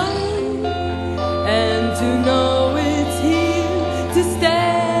danger and to know it's here to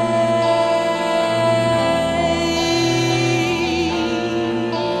stay.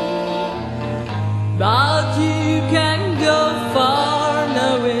 But you can go far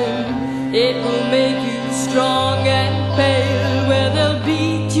knowing it will make you strong and pale, where they'll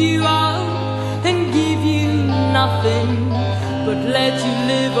beat you up and give you nothing but let you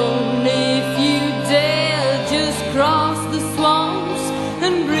live on if you dare. Just cross the swamps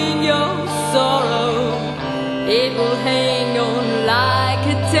and bring your sorrow. It will hang on like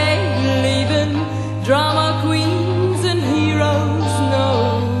a tale, even drama queens and heroes know.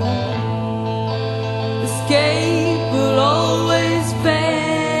 Escape will always fail.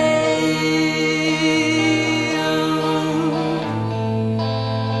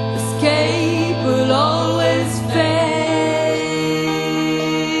 Escape will always fail.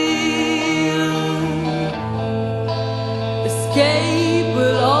 Escape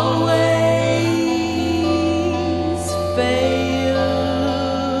will always fail.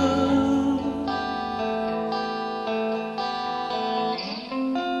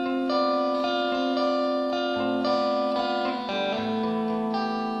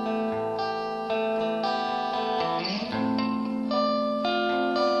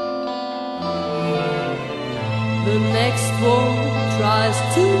 The next one tries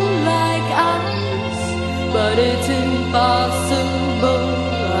to like us, but it's impossible,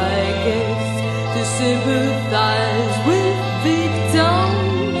 I guess, to sympathize with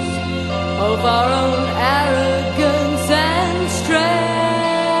victims of our own arrogance and stress.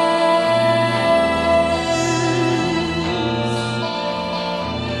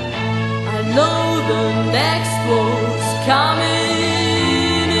 I know the next war's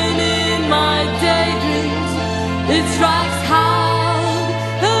coming, and in my daydreams it strikes hard,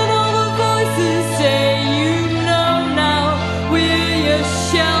 and all the voices say, you know now, we're your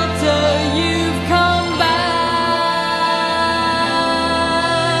shelter, you've come back.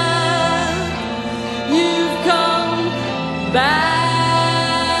 You've come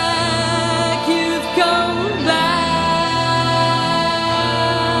back. You've come back.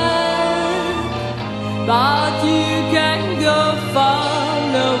 But you can go far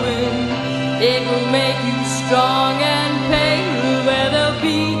knowing it will make you strong and pale, where they'll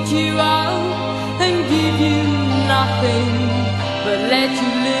beat you up and give you nothing but let you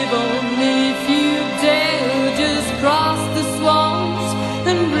live on if you dare. Just cross the swamps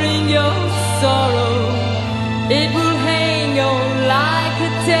and bring your sorrow. It will hang on like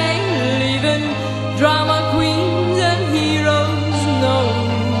a tale, even drama queens and heroes know.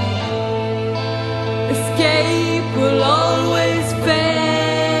 Escape will always fail.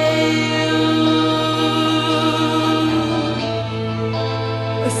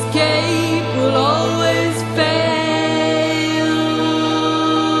 Escape will always fail.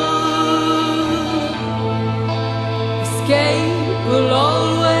 Escape will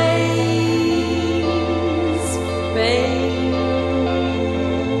always fail.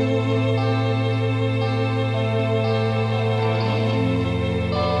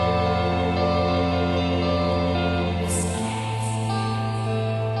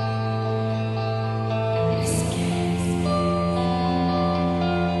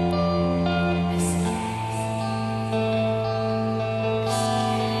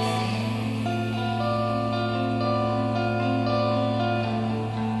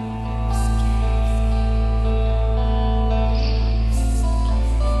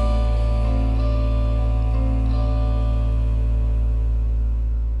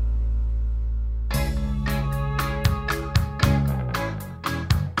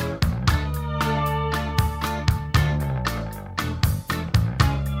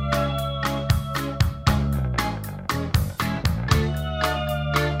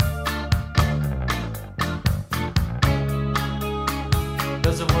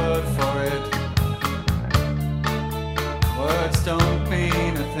 There's a word for it. Words don't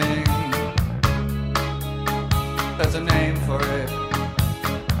mean a thing. There's a name for it.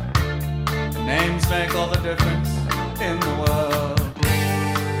 Names make all the difference in the world.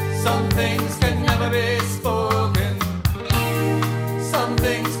 Some things can never be spoken. Some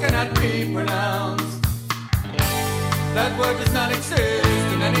things cannot be pronounced. That word does not exist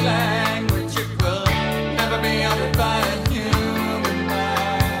in any language. It will never be uttered by a human mind.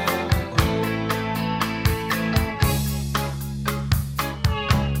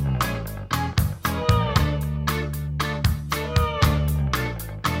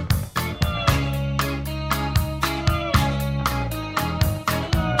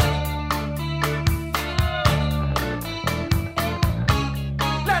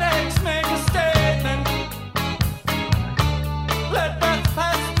 Let X make a statement. Let breath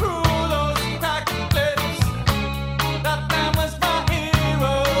pass through those cracked lips. That man was my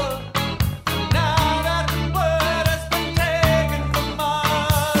hero. Now that word has been taken from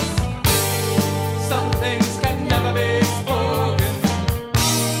us. Some things can never be spoken.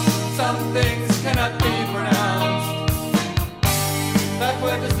 Some things cannot be pronounced. That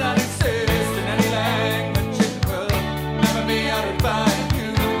word does not exist in any language. It will never be uttered by a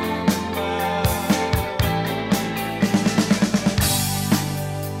human mind.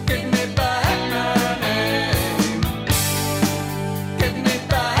 Give me back my name. Give me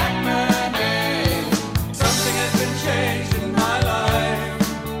back my name. Something has been changed in my life.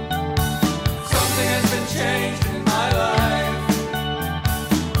 Something has been changed in my life.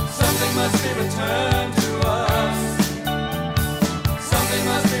 Something must be returned to us. Something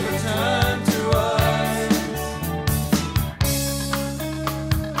must be returned to us.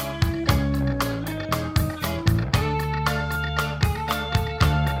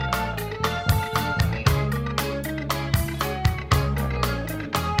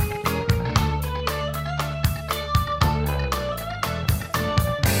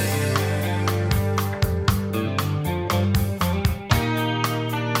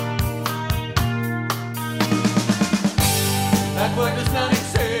 That word does not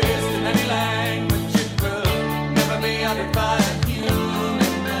exist in any language. It will never be uttered by a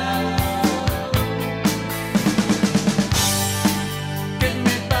human mouth. Give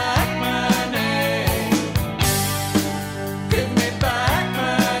me back my name. Give me back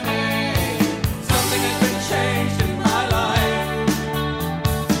my name. Something has been changed in my life.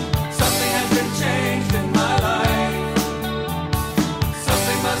 Something has been changed in my life.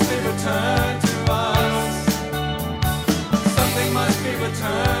 Something must be returned to us. Something must be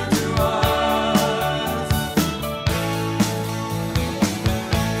returned to us.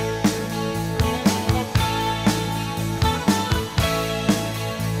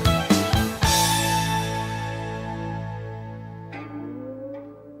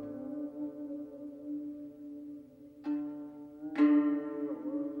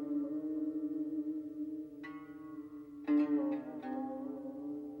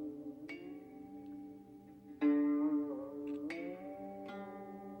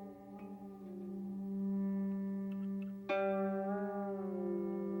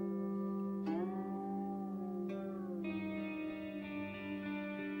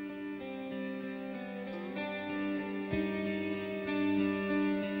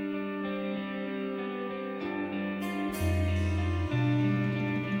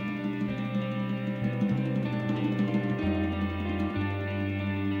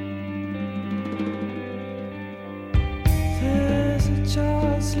 There's a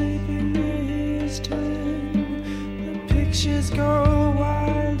child sleeping near his twin. The pictures go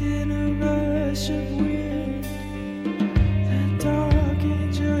wild in a rush of wind. That dark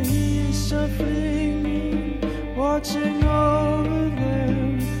angel, he is suffering, watching over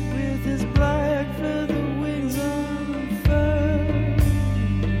them with his black feather wings unfurled.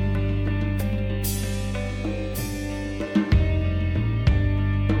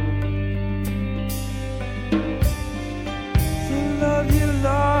 The love you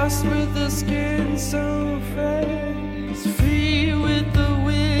lost with the skin so fresh, free with the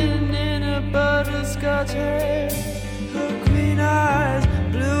wind in her butterscotch hair. Her green eyes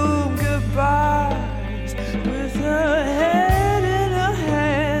bloom goodbyes with her head in her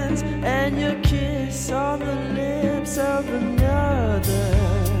hands, and your kiss on the lips of another.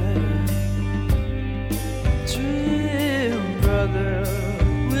 Trim brother,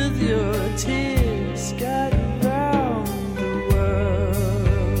 with your tears scattered round the world.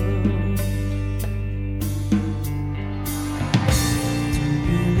 Don't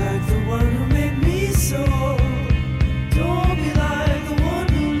be like the one who made me so. Don't be like the one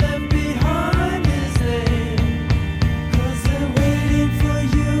who left behind his name. 'Cause they're waiting for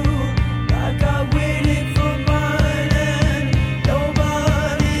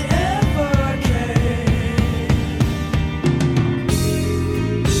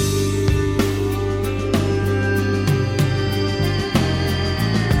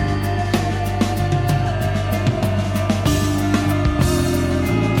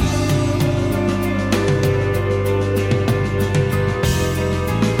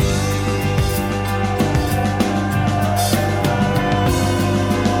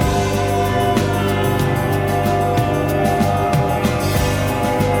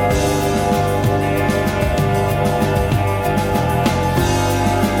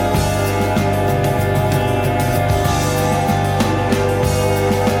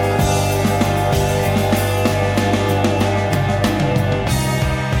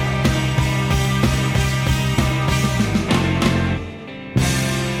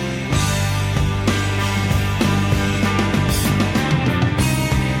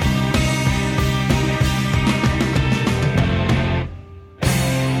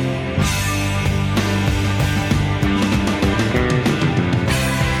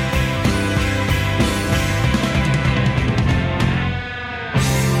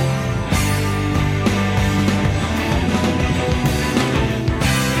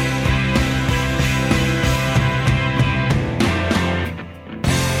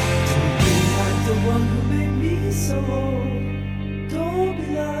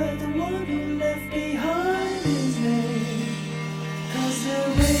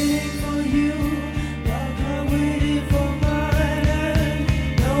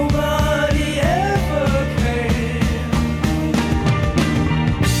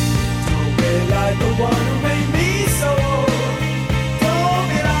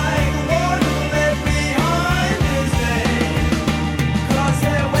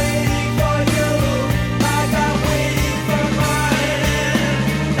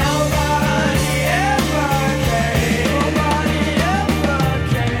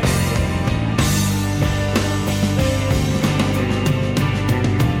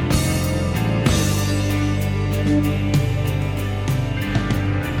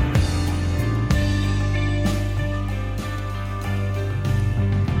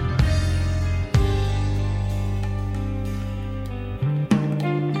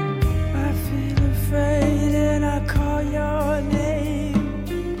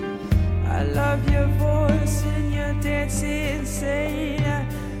it's insane.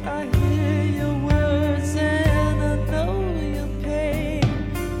 I hear your words and I know your pain.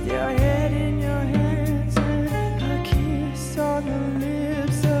 Your head in your hands and a kiss on the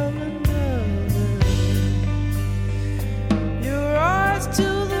lips of another. Your eyes to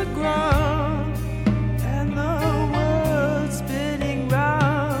the ground and the world spinning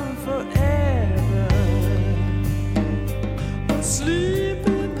round forever. Asleep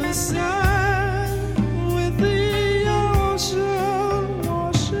in the sand with the ocean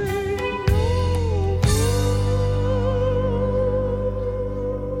washing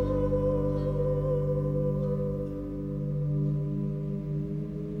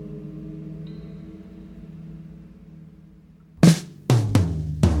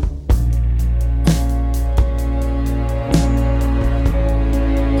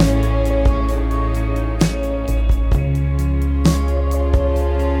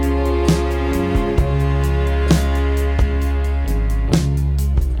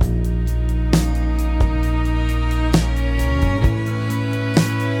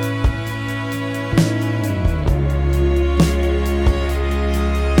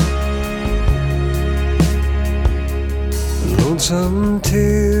lonesome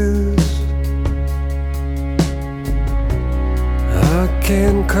tears. I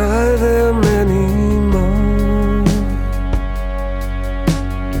can't cry them anymore.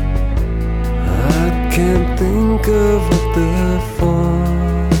 I can't think of what they're for.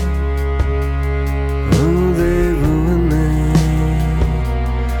 Oh, they ruin me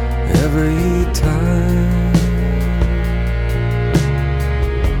every time.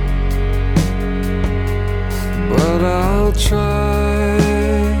 But I'll try.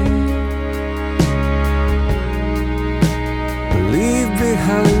 Leave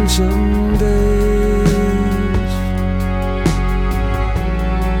behind some days.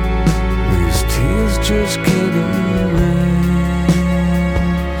 These tears just can't erase.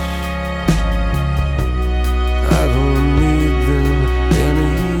 I don't need them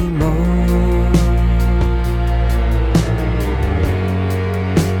anymore.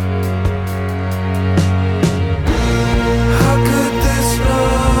 How could this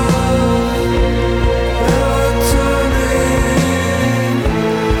love ever turn in,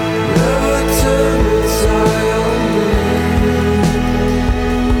 never turn inside on me?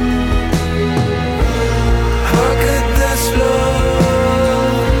 How could this love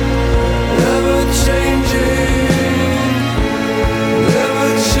ever change it, never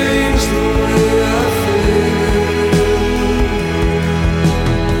change the way I feel?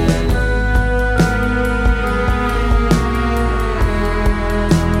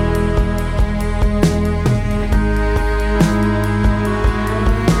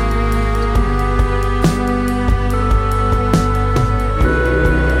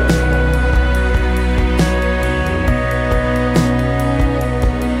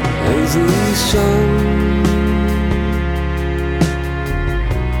 Lazy sun,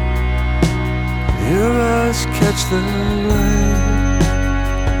 your eyes catch the light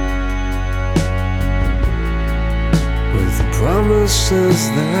with promises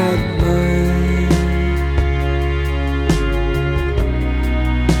that might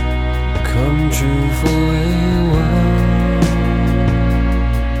come true for a while.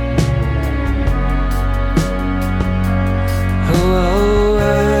 Hello.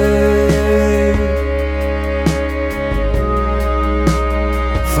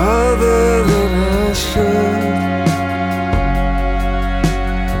 Farther than I should,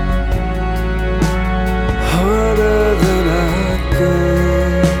 harder than I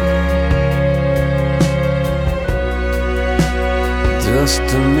could, just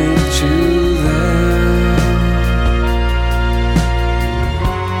to meet you there.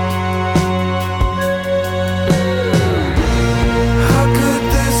 How could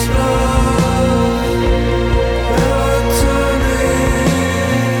this love ever turn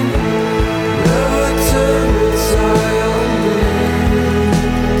in, never turn inside on me?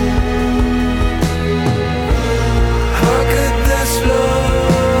 How could this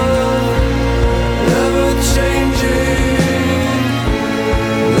love ever change it,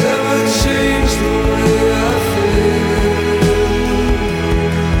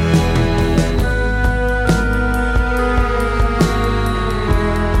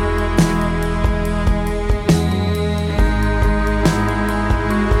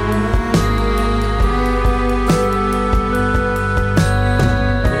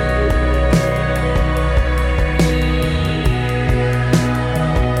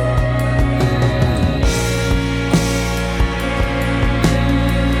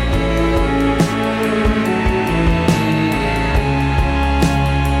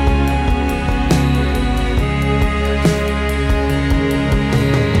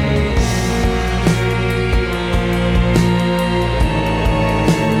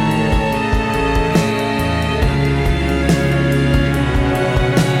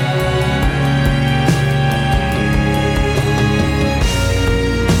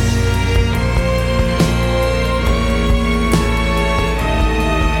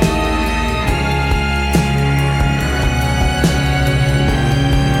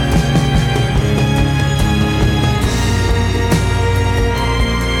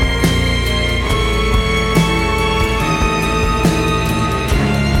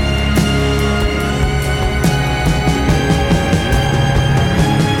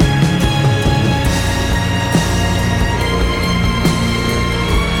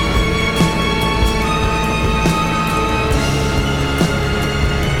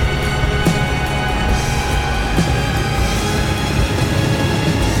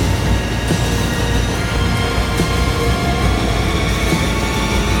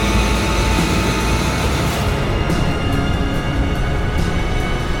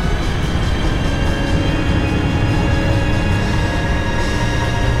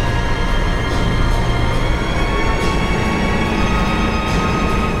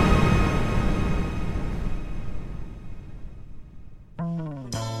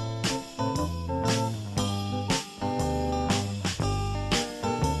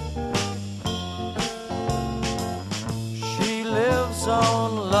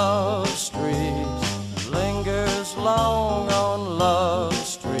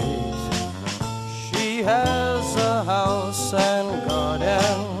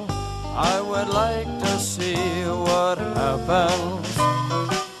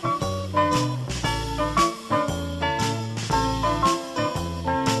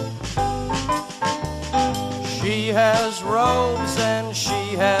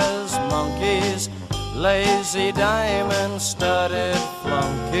 lazy diamond-studded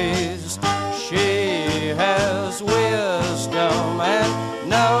flunkies. She has wisdom and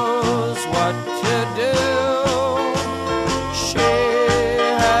knows what to do. She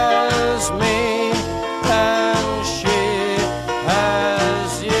has me and she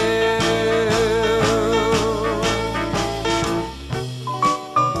has you.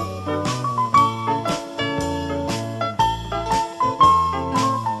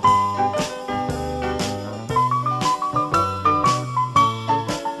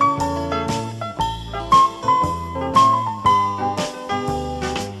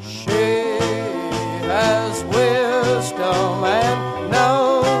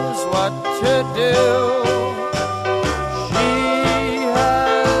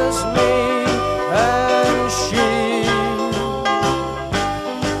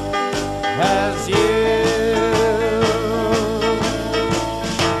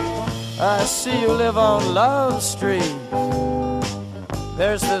 On Love Street,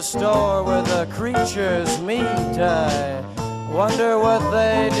 there's the store where the creatures meet. I wonder what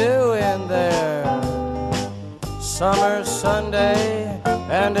they do in there. Summer, Sunday,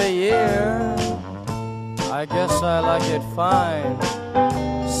 and a year. I guess I like it fine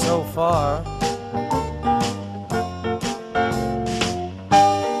so far.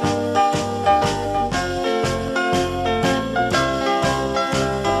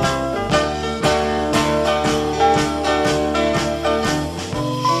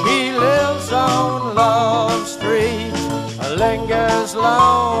 Lingers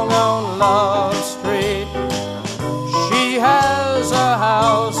long on Love Street. She has a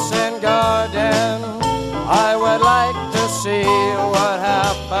house and garden. I would like to see what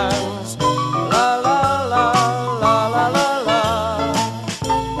happens. La la la la la la la.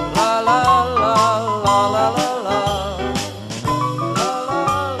 La la la la la la la. La la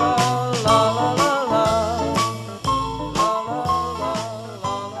la la la la la.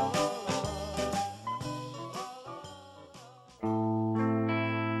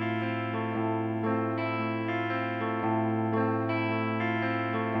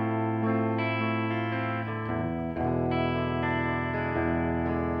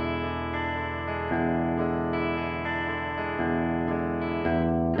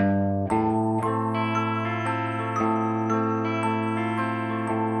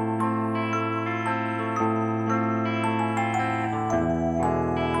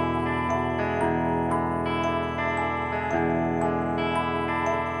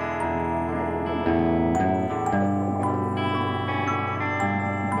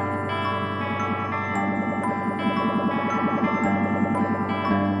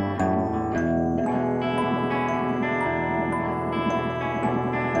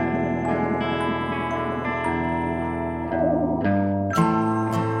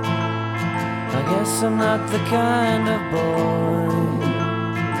 I'm not the kind of boy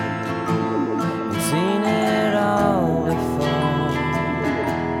who's seen it all before.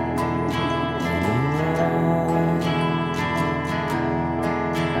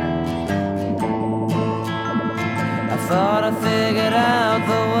 I thought I figured out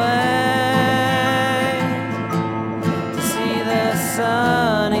the way to see the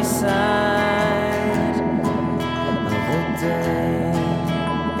sunny side of the day.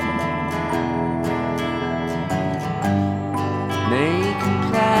 Making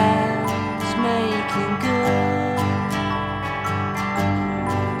plans, making good.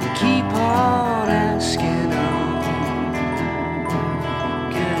 We keep on asking, oh,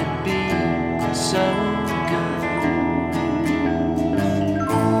 could it be so good?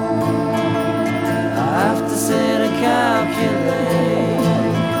 I have to sit and calculate,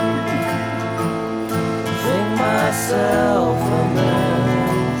 think myself a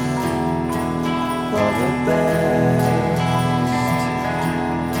mess for the best.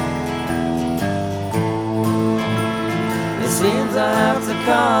 Seems I have to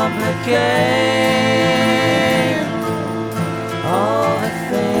complicate all the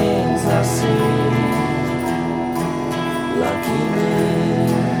things I see. Lucky me.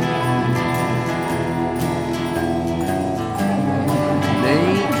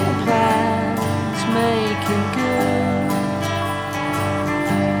 Making plans, making good.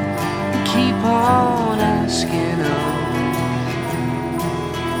 Keep on asking, oh,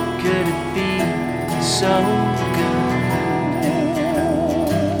 could it be so good?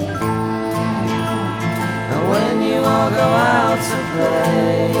 When you all go out to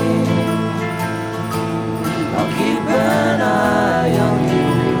play, I'll keep an eye on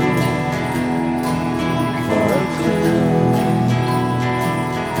you for a clue.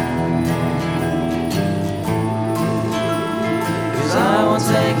 'Cause I won't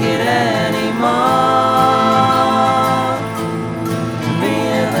take it anymore.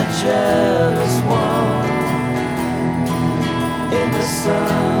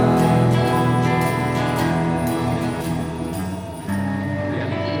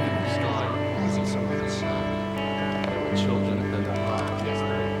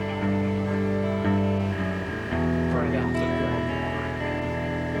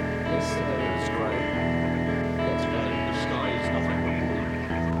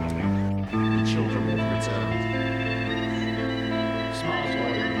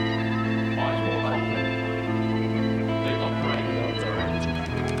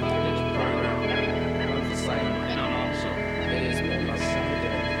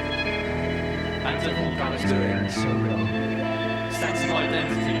 different kind of doing. So sense of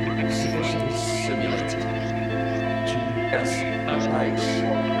identity is sufficiently simulated. Yes, that's right.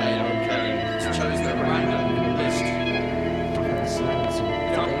 It's chosen at random list.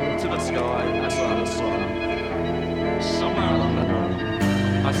 Up to the sky, that's where the sun. Somewhere along the line,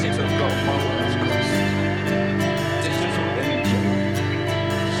 I seem to have got my words crossed. Digital imaging.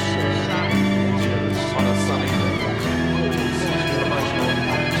 On a sunny day. Emotional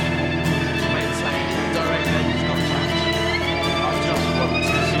impact. Maintain direct lens contact. I just want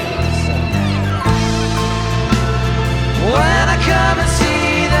to see the sun. When I come and see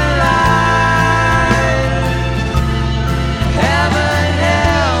the light, heaven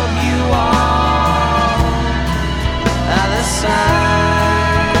help you all other side.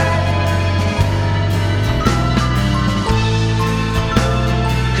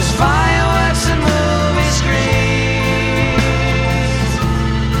 'Cause fireworks and movie screens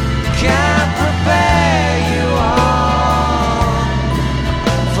can't prepare you all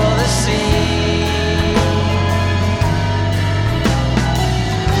for the scene.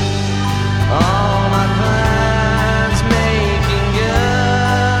 All my plans making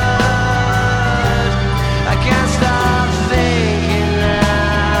good. I can't stop thinking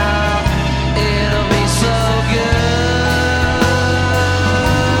now it'll be so good.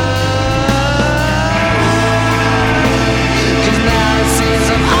 'Cause now it seems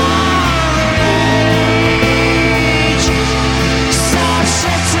I'm all rage. Such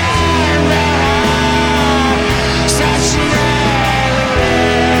a terror, such an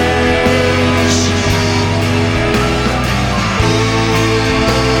rage.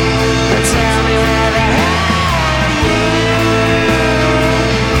 Tell me where the hell are you?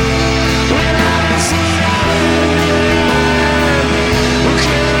 When I don't see anyone who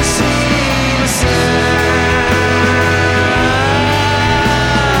can see the sun.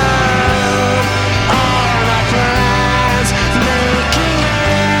 All my plans making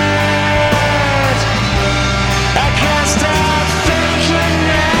good. I can't stop thinking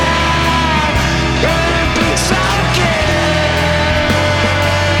now it'll be so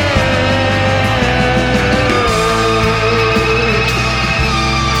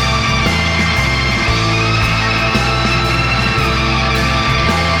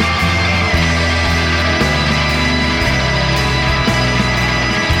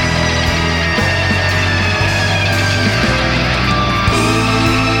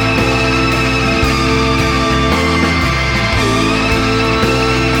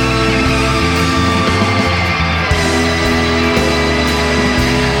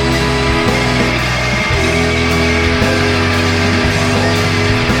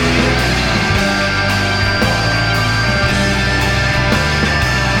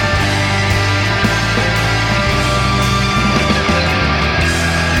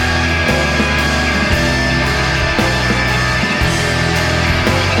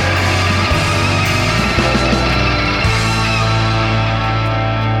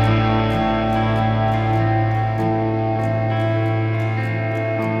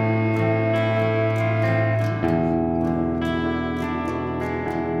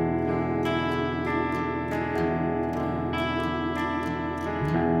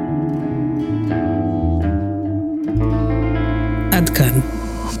עד כאן,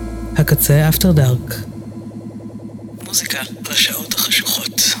 הקצה אפטר דארק. מוזיקה לשעות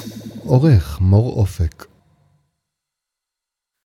החשוכות. עורך מור אופק.